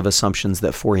kinds of assumptions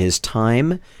that for his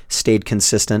time stayed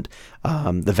consistent.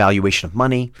 The valuation of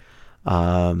money,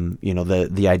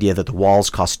 the idea that the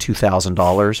walls cost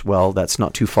 $2,000. Well, that's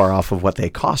not too far off of what they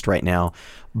cost right now.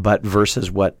 But versus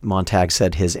what Montag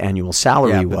said his annual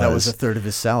salary was. That was a third of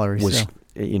his salary.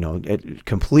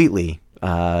 Completely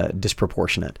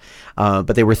disproportionate.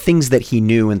 But they were things that he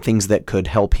knew and things that could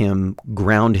help him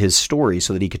ground his story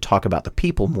so that he could talk about the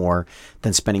people more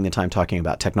than spending the time talking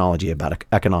about technology, about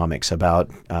economics,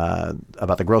 about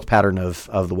the growth pattern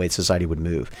of the way society would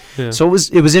move. Yeah. So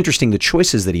it was interesting, the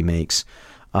choices that he makes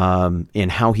in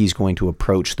how he's going to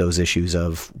approach those issues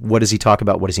of what does he talk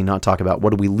about, what does he not talk about, what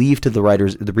do we leave to the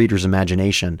reader's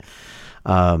imagination.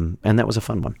 And that was a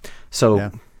fun one. So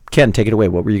yeah. Ken, take it away.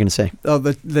 What were you going to say? Oh,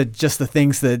 the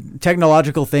things, the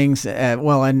technological things. And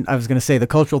I was going to say the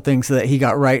cultural things that he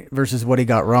got right versus what he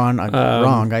got wrong.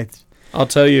 I'll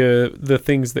tell you, the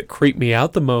things that creeped me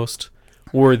out the most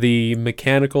were the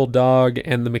mechanical dog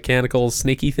and the mechanical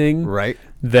snaky thing. Right.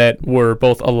 That were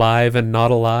both alive and not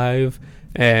alive.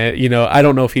 I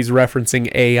don't know if he's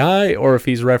referencing AI or if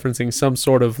he's referencing some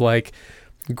sort of like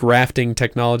grafting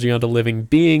technology onto living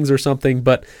beings or something,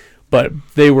 but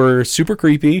they were super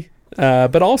creepy.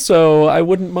 But also, I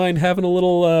wouldn't mind having a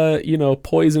little,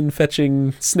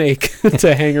 poison-fetching snake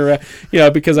to hang around,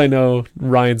 because I know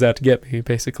Ryan's out to get me,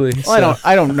 basically. Well,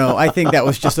 I don't know. I think that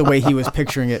was just the way he was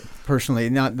picturing it personally,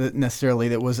 not necessarily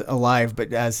that it was alive,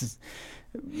 but as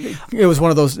it was one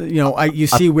of those, you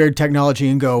see weird technology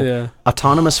and go, yeah.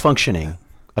 autonomous functioning,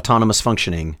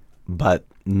 but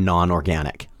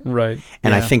non-organic. Right.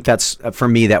 And I think that's, for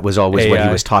me, that was always what he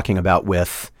was talking about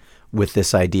with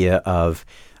this idea of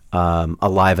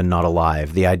alive and not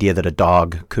alive. The idea that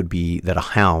a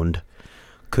hound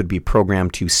could be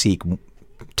programmed to seek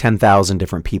 10,000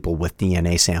 different people with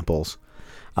DNA samples.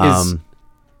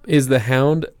 Is the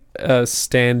hound a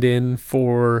stand-in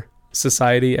for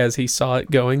society as he saw it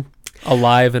going?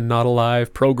 Alive and not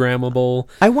alive, programmable.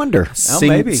 I wonder.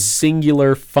 Maybe.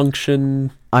 Singular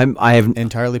function. I have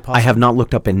entirely possible. I have not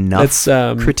looked up enough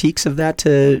critiques of that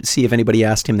to see if anybody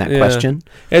asked him that question.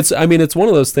 It's one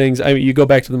of those things. You go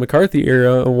back to the McCarthy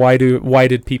era. Why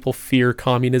did people fear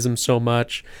communism so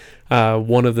much?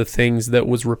 One of the things that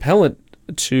was repellent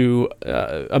to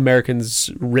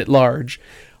Americans writ large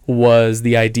was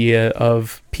the idea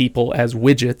of people as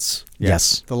widgets.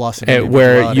 Yes, the loss of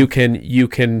where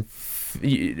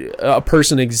a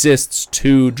person exists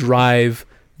to drive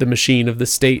the machine of the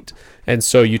state, and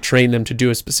so you train them to do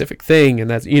a specific thing, and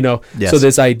that's Yes. So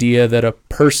this idea that a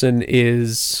person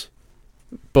is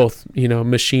both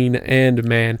machine and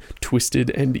man, twisted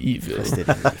and evil.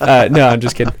 No, I'm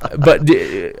just kidding. But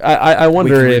I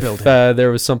wonder if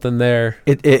there was something there.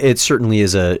 It certainly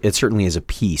is a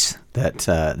piece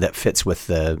that fits with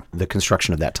the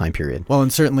construction of that time period. Well,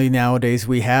 and certainly nowadays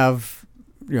we have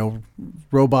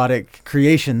robotic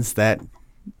creations that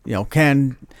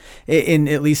can, in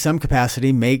at least some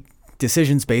capacity, make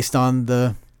decisions based on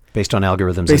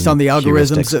algorithms,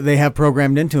 heuristics that they have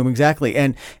programmed into them, exactly,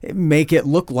 and make it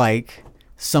look like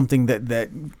something that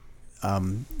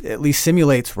at least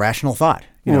simulates rational thought.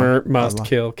 Must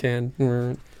kill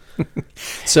Kenn.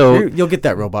 So you'll get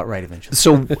that robot right eventually.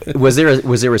 So was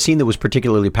there a scene that was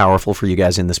particularly powerful for you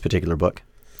guys in this particular book?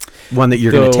 One that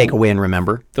you're going to take away and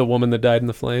remember? The woman that died in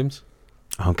the flames.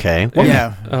 Okay. Well,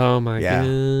 yeah. Oh my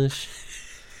gosh.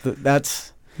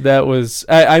 That was.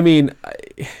 I mean,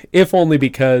 if only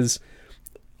because,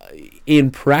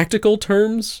 in practical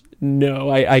terms,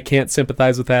 no, I can't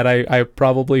sympathize with that. I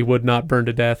probably would not burn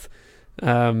to death,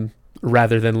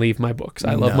 rather than leave my books.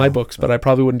 I love my books, but I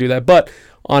probably wouldn't do that. But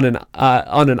on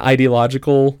an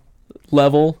ideological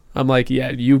level, I'm like, yeah,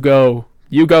 you go,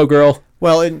 girl.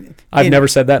 Well, I've never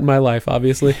said that in my life,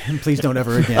 obviously. And please don't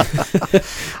ever again.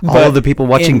 All of the people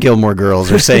watching Gilmore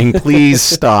Girls are saying, please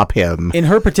stop him. In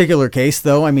her particular case,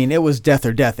 though, I mean, it was death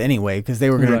or death anyway, because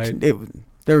they were going to...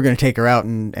 they were going to take her out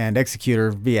and execute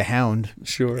her via hound.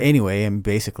 Sure. Anyway, and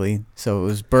basically, so it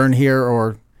was burn here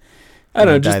or I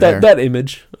don't know, just that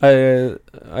image. I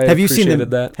have you seen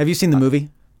that. Have you seen the movie?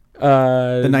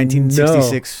 The The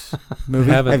 1966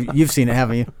 movie. Haven't. You've seen it,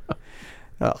 haven't you?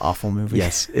 Awful movie.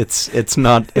 Yes, it's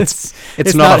not it's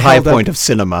it's not not a high held up. point of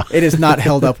cinema. It is not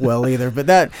held up well either. But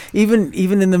that even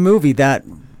in the movie, that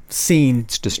scene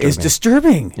is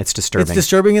disturbing. It's disturbing. It's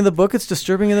disturbing in the book. It's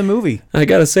disturbing in the movie. I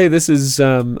gotta say, this is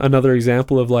another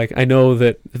example of like, I know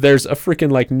that there's a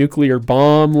freaking like nuclear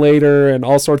bomb later and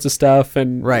all sorts of stuff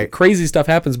and crazy stuff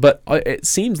happens, but it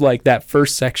seems like that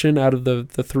first section out of the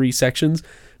 3 sections,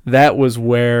 that was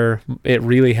where it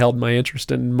really held my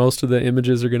interest, and most of the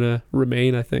images are gonna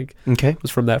remain, I think. Okay. Was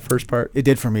from that first part. It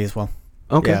did for me as well.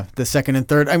 Okay. Yeah, the second and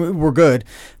third, I mean, were good,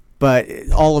 but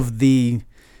all of the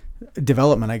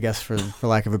development, I guess, for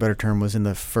lack of a better term, was in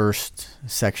the first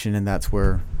section, and that's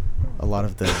where a lot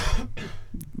of the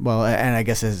and I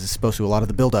guess as it's supposed to, a lot of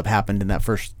the build-up happened in that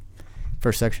first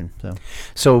section.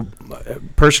 So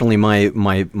personally,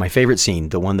 my favorite scene,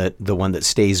 the one that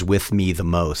stays with me the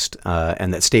most,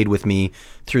 and that stayed with me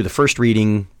through the first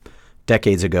reading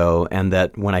decades ago, and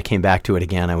that when I came back to it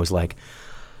again, I was like,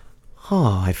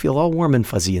 oh, I feel all warm and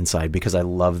fuzzy inside because I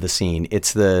love the scene.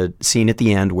 It's the scene at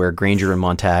the end where Granger and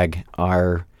Montag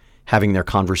are having their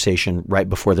conversation right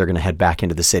before they're going to head back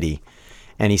into the city.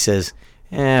 And he says,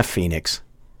 Phoenix.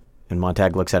 And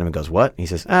Montag looks at him and goes, what? And he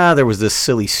says, there was this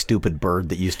silly, stupid bird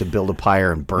that used to build a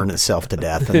pyre and burn itself to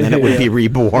death, and then it would be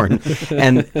reborn.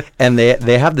 And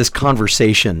they have this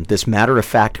conversation, this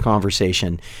matter-of-fact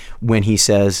conversation, when he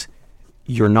says,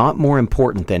 you're not more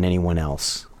important than anyone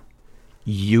else.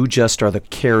 You just are the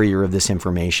carrier of this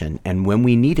information, and when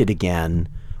we need it again,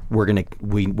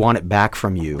 we want it back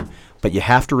from you. But you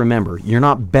have to remember, you're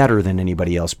not better than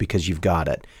anybody else because you've got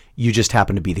it. You just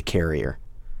happen to be the carrier.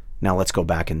 Now let's go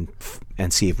back and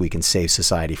see if we can save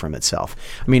society from itself.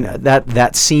 I mean,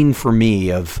 that scene for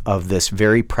me of this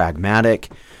very pragmatic,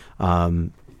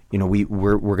 we're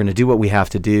going to do what we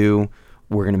have to do.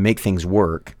 We're going to make things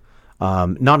work.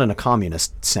 Not in a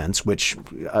communist sense, which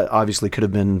obviously could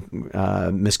have been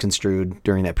misconstrued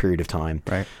during that period of time.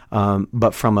 Right.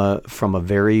 But from a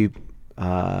very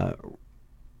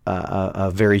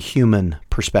very human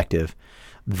perspective,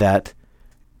 that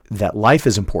life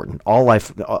is important. All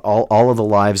of the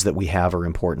lives that we have are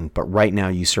important. But right now,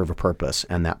 you serve a purpose,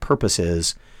 and that purpose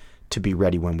is to be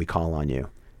ready when we call on you.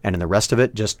 And in the rest of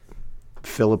it, just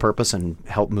fill a purpose and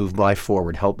help move life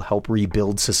forward, help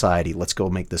rebuild society. Let's go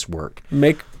make this work.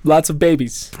 Make lots of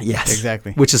babies. Yes.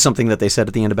 Exactly. Which is something that they said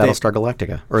at the end of Battlestar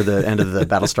Galactica, or the end of the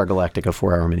Battlestar Galactica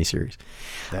 4-hour miniseries.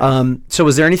 So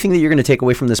is there anything that you're going to take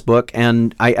away from this book?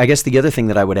 And I guess the other thing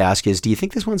that I would ask is, do you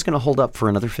think this one's going to hold up for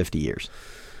another 50 years?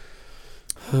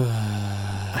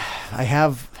 I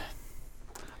have...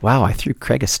 Wow, I threw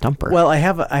Craig a stumper. Well, I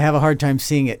have a hard time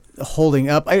seeing it holding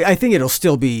up. I think it'll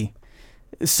still be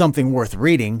something worth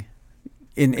reading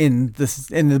in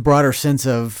the broader sense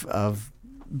of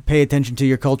pay attention to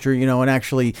your culture, and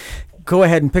actually go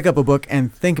ahead and pick up a book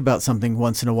and think about something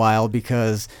once in a while,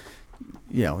 because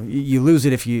you lose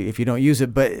it if you don't use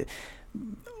it. But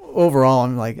overall,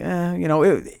 I'm like,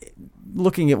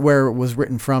 looking at where it was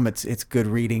written from, it's good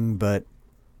reading, but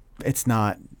it's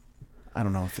not. I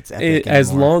don't know if it's epic as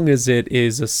anymore. long as it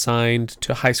is assigned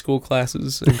to high school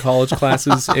classes and college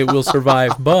classes, it will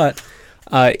survive. But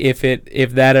if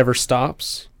that ever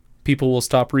stops, people will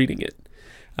stop reading it,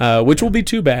 which will be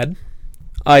too bad.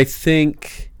 I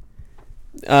think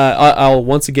I'll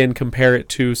once again compare it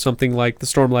to something like the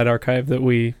Stormlight Archive that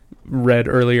we read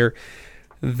earlier.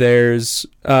 There's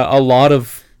a lot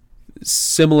of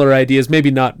similar ideas, maybe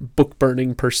not book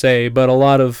burning per se, but a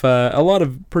lot of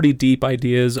pretty deep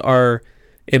ideas are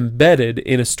embedded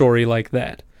in a story like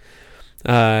that.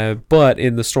 But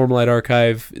in the Stormlight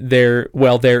Archive, they're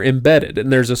embedded,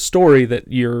 and there's a story that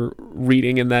you're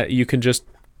reading, and that you can just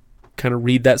kind of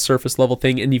read that surface level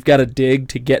thing, and you've got to dig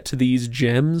to get to these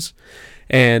gems.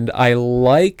 And I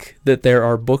like that there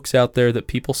are books out there that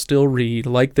people still read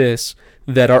like this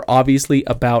that are obviously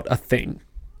about a thing.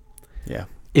 Yeah.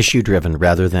 Issue driven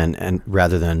rather than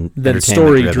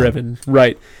story driven,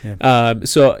 right? Yeah.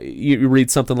 So you read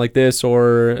something like this,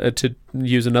 or to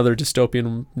use another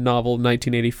dystopian novel,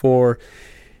 1984.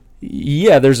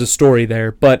 Yeah, there's a story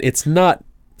there, but it's not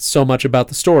so much about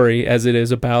the story as it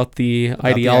is about the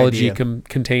ideology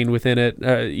contained within it.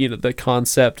 The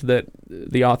concept that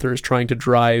the author is trying to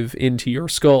drive into your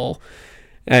skull.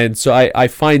 And so I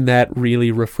find that really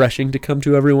refreshing to come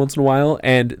to every once in a while.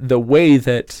 And the way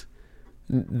that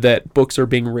books are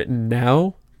being written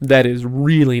now, that is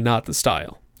really not the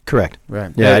style. Correct.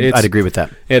 Right. Yeah, It's- I'd agree with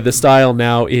that. Yeah, the style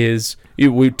now is,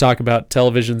 we talk about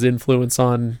television's influence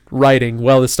on writing.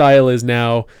 Well, the style is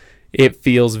now, it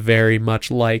feels very much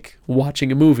like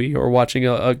watching a movie or watching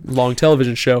a long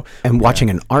television show. And watching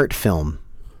an art film,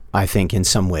 I think, in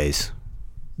some ways,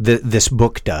 this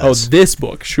book Oh, does. this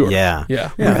book, sure. Yeah.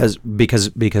 Yeah. Whereas,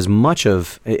 because much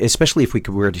of, especially if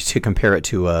were to compare it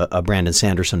to a Brandon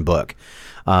Sanderson book,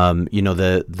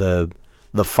 the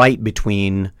fight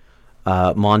between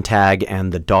Montag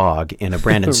and the dog in a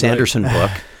Brandon Right. Sanderson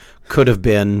book could have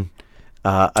been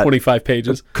 25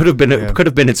 pages. could have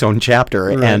been its own chapter,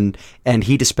 Right. and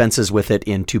he dispenses with it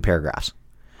in 2 paragraphs,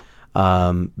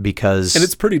 because And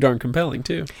it's pretty darn compelling,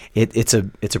 too. it's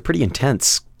a pretty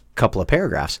intense couple of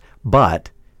paragraphs,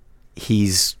 but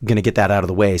he's going to get that out of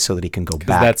the way so that he can go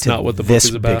back that's to not what the book this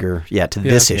is about. bigger,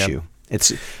 this issue.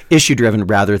 It's issue driven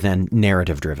rather than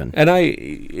narrative driven. And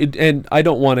I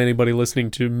don't want anybody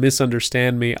listening to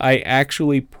misunderstand me. I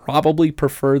actually probably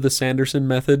prefer the Sanderson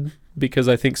method because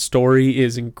I think story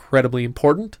is incredibly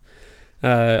important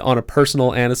on a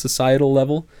personal and a societal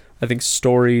level. I think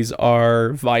stories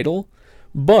are vital,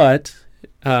 but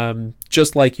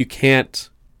just like you can't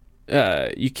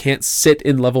sit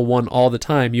in level 1 all the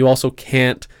time, you also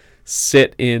can't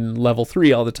sit in level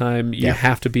 3 all the time. You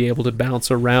have to be able to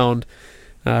bounce around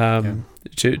to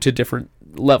different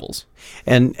levels.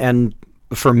 And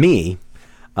for me,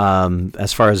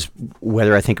 as far as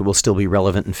whether I think it will still be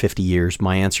relevant in 50 years,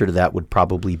 my answer to that would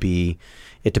probably be,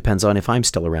 it depends on if I'm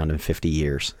still around in 50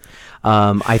 years.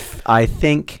 I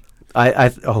think.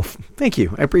 Oh, thank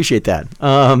you. I appreciate that.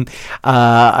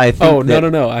 I think. Oh,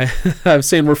 no. I was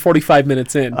saying we're 45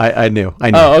 minutes in. I knew.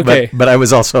 Oh, okay. But I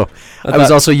was also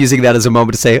using that as a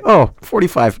moment to say, oh,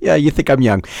 45. Yeah, you think I'm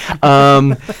young.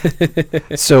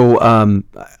 So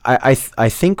I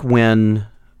think when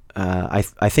I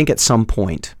think at some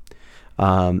point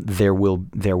there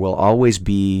will always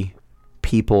be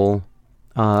people.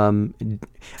 And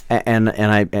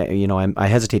I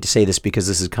hesitate to say this because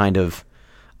this is kind of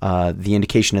the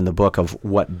indication in the book of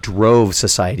what drove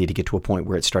society to get to a point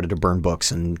where it started to burn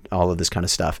books and all of this kind of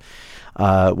stuff,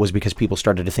 was because people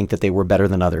started to think that they were better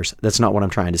than others. That's not what I'm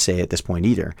trying to say at this point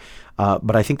either.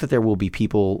 But I think that there will be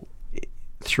people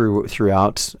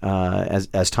throughout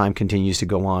as time continues to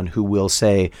go on who will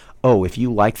say, oh, if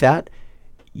you like that,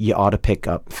 you ought to pick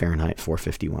up Fahrenheit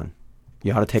 451.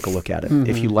 You ought to take a look at it. Mm-hmm.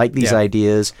 If you like these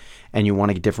ideas and you want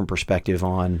to get a different perspective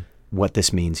on what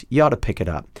this means, you ought to pick it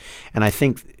up. And I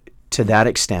think to that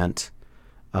extent,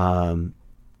 the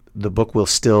book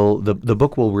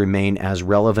will remain as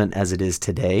relevant as it is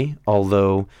today,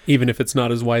 although even if it's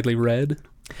not as widely read.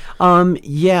 I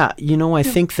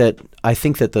think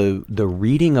that the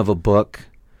reading of a book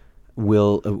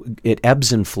it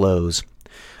ebbs and flows.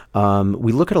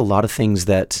 We look at a lot of things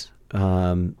that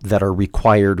are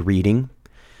required reading.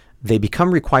 They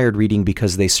become required reading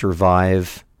because they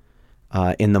survive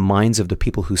in the minds of the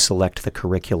people who select the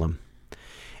curriculum.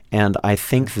 And I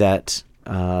think that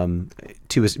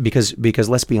because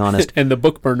let's be honest, and the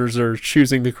book burners are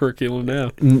choosing the curriculum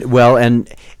now.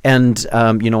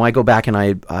 I go back and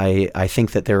I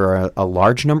think that there are a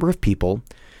large number of people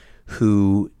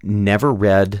who never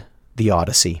read the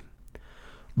Odyssey,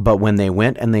 but when they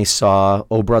went and they saw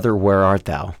 "O Brother, Where Art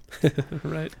Thou,"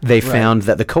 right. They found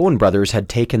that the Coen brothers had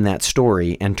taken that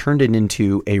story and turned it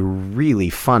into a really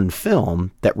fun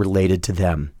film that related to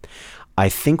them. I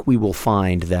think we will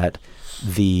find that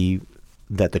the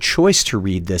choice to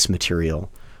read this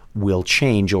material will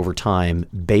change over time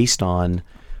based on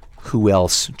who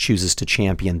else chooses to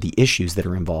champion the issues that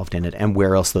are involved in it and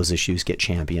where else those issues get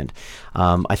championed.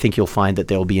 I think you'll find that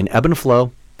there will be an ebb and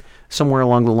flow. Somewhere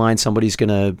along the line, somebody's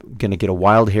gonna get a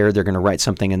wild hair. They're gonna write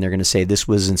something, and they're gonna say this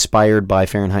was inspired by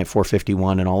Fahrenheit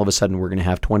 451, and all of a sudden we're gonna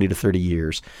have 20 to 30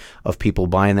 years of people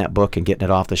buying that book and getting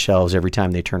it off the shelves every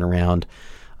time they turn around.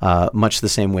 Much the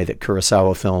same way that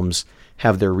Kurosawa films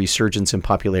have their resurgence in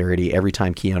popularity every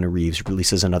time Keanu Reeves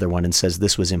releases another one and says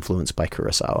this was influenced by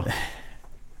Kurosawa.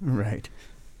 Right.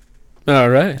 All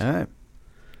right.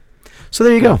 So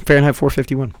there you go, Fahrenheit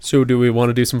 451. So do we want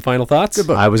to do some final thoughts? Good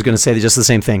book. I was going to say just the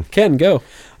same thing. Ken, go.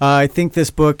 I think this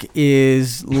book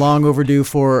is long overdue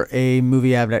for a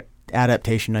movie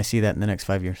adaptation. I see that in the next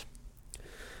 5 years.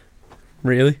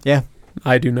 Really? Yeah.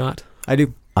 I do not. I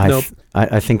do. Nope.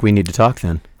 I think we need to talk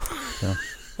then. So.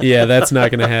 Yeah, that's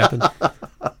not going to happen.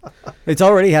 It's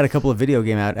already had a couple of video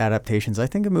game adaptations. I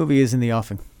think a movie is in the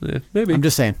offing. Yeah, maybe. I'm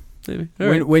just saying. Maybe. All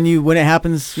right. When it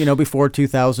happens, before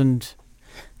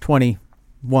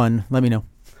 2021, let me know.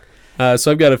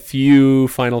 So I've got a few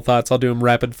final thoughts. I'll do them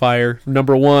rapid fire.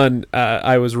 Number one,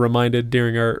 I was reminded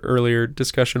during our earlier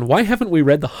discussion, why haven't we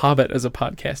read The Hobbit as a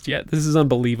podcast yet? This is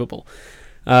unbelievable.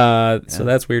 So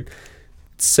that's weird.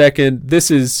 Second, this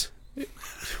is...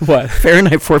 What?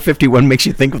 Fahrenheit 451 makes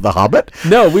you think of The Hobbit?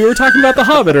 No, we were talking about The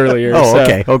Hobbit earlier. Oh, so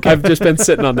okay. I've just been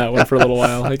sitting on that one for a little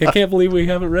while. Like, I can't believe we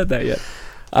haven't read that yet.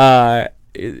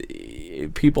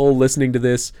 People listening to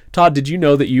this, Todd, did you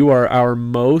know that you are our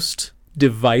most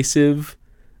divisive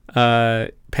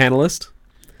panelist?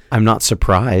 I'm not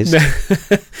surprised.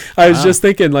 I was just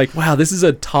thinking, like, wow, this is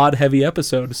a Todd-heavy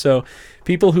episode. So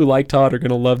people who like Todd are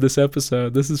going to love this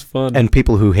episode. This is fun. And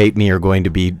people who hate me are going to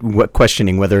be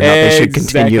questioning whether or not they should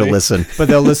continue to listen. But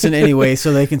they'll listen anyway,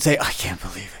 so they can say, I can't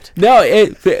believe it. No,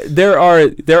 there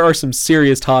are some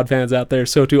serious Todd fans out there.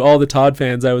 So to all the Todd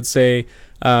fans, I would say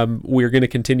we're going to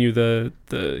continue the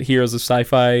Heroes of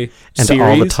Sci-fi and series. to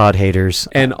all the Todd haters.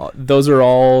 And those are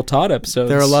all Todd episodes.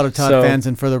 There are a lot of Todd fans,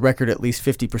 and for the record, at least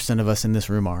 50% of us in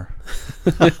this room are.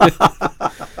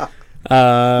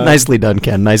 Nicely done,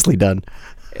 Ken. Nicely done.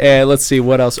 Let's see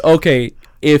what else. Okay,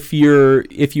 if you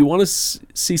want to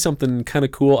see something kind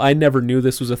of cool, I never knew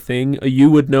this was a thing.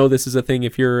 You would know this is a thing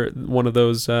if you're one of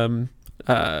those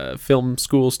film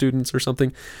school students or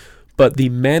something. But the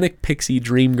Manic Pixie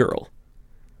Dream Girl.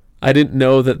 I didn't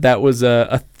know that was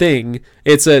a thing.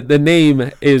 The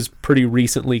name is pretty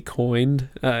recently coined.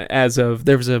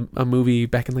 There was a movie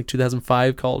back in like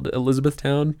 2005 called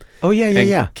Elizabethtown. Oh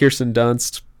yeah. Kirsten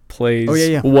Dunst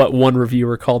plays what one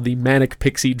reviewer called the Manic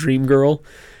Pixie Dream Girl,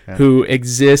 who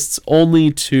exists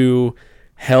only to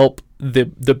help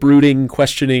the brooding,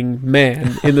 questioning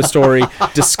man in the story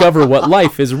discover what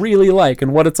life is really like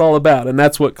and what it's all about. And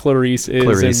that's what Clarice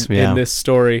is in this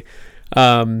story.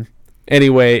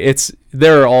 Anyway,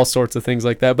 there are all sorts of things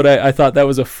like that, but I thought that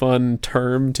was a fun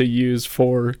term to use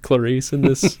for Clarice in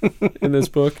this in this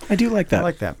book. I do like that. I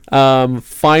like that.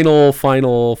 Final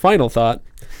thought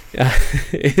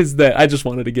is that I just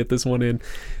wanted to get this one in.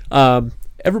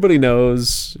 Everybody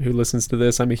knows who listens to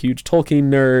this, I'm a huge Tolkien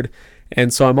nerd,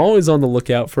 and so I'm always on the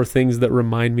lookout for things that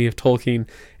remind me of Tolkien.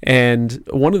 And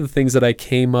one of the things that I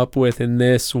came up with in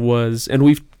this was, and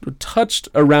we've touched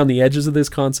around the edges of this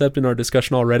concept in our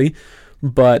discussion already,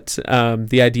 but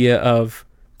the idea of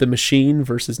the machine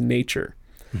versus nature.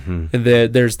 Mm-hmm. And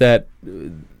there's that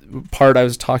part I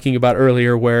was talking about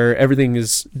earlier where everything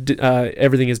is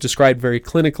described very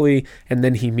clinically, and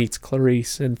then he meets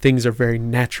Clarice and things are very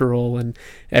natural and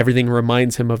everything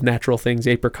reminds him of natural things,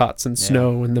 apricots and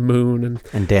snow and the moon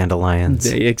and dandelions.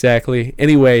 Exactly.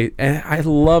 Anyway, I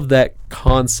love that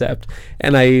concept,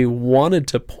 and I wanted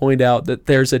to point out that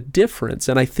there's a difference,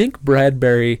 and I think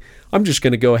Bradbury, I'm just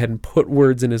going to go ahead and put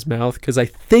words in his mouth because I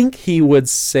think he would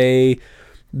say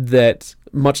that,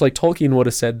 much like Tolkien would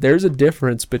have said, there's a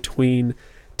difference between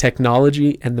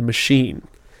technology and the machine.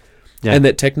 Yeah. And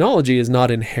that technology is not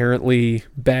inherently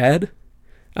bad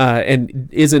and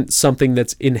isn't something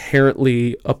that's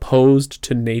inherently opposed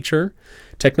to nature.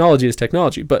 Technology is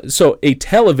technology. So a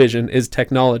television is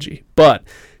technology, but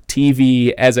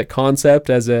TV as a concept,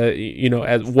 as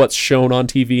what's shown on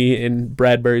TV in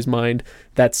Bradbury's mind,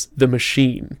 that's the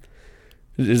machine.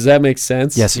 Does that make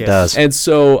sense? Yes, it does. And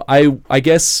so I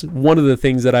guess one of the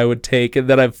things that I would take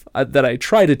that I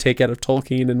try to take out of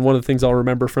Tolkien, and one of the things I'll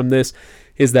remember from this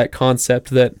is that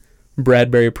concept that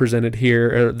Bradbury presented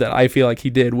here, or that I feel like he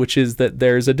did, which is that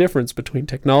there's a difference between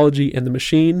technology and the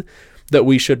machine, that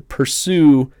we should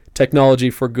pursue technology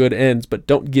for good ends, but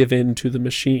don't give in to the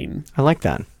machine. I like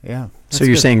that. Yeah. So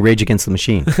you're saying Rage Against the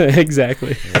Machine.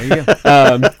 Exactly. There you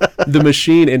go. The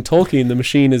machine in Tolkien, the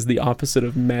machine is the opposite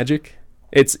of magic.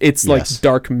 It's like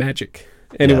dark magic.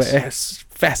 Anyway, it's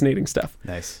fascinating stuff.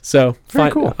 Nice. So Very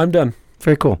cool. I'm done.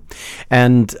 Very cool.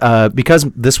 And because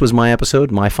this was my episode,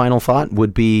 my final thought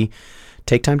would be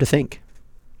take time to think.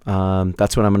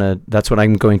 That's what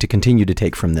I'm going to continue to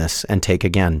take from this, and take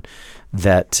again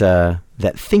that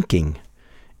thinking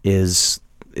is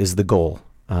the goal.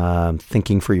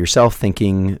 Thinking for yourself,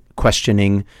 thinking,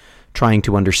 questioning, trying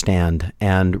to understand,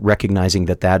 and recognizing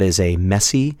that is a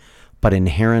messy but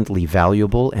inherently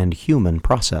valuable and human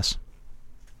process.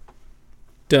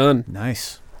 Done.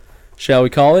 Nice. Shall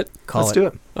we call it? Let's do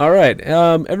it. All right.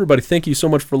 Everybody, thank you so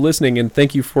much for listening, and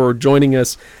thank you for joining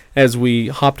us as we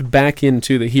hopped back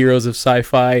into the Heroes of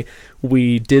Sci-Fi.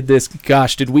 We did this,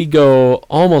 did we go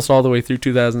almost all the way through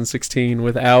 2016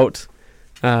 without,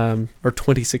 or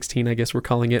 2016, I guess we're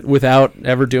calling it, without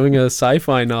ever doing a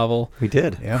sci-fi novel. We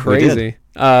did. Yeah. Crazy.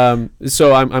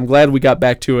 So I'm glad we got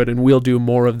back to it, and we'll do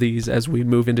more of these as we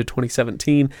move into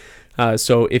 2017.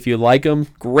 So if you like them,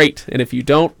 great. And if you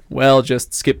don't, well,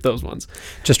 just skip those ones.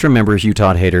 Just remember, as you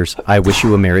Todd haters, I wish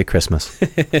you a Merry Christmas.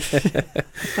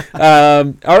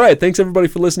 All right. Thanks, everybody,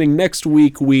 for listening. Next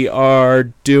week,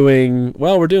 we're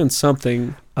doing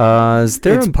something.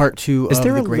 It's part 2 of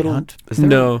The Great Hunt.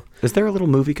 Is there a little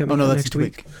movie coming out that's next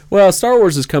week? Well, Star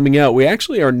Wars is coming out. We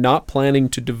actually are not planning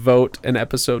to devote an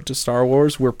episode to Star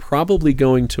Wars. We're probably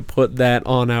going to put that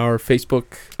on our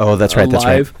Facebook That's right.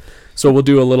 Live. So we'll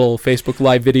do a little Facebook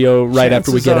Live video right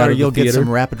after we get out of the you'll theater. get some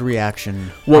rapid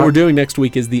reaction. What we're doing next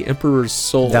week is The Emperor's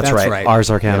Soul. That's right. Ars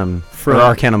Arcanum. Or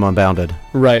Arcanum Unbounded.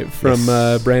 Right, from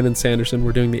Brandon Sanderson.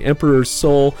 We're doing The Emperor's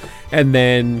Soul, and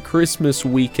then Christmas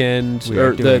weekend,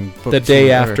 or the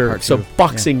day after. So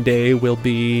Boxing Day will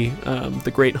be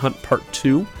The Great Hunt Part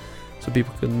 2. So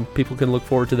people can look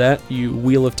forward to that, you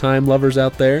Wheel of Time lovers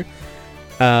out there.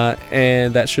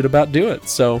 And that should about do it.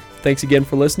 So thanks again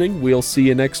for listening. We'll see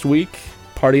you next week.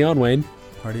 Party on, Wayne.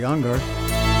 Party on, Gar.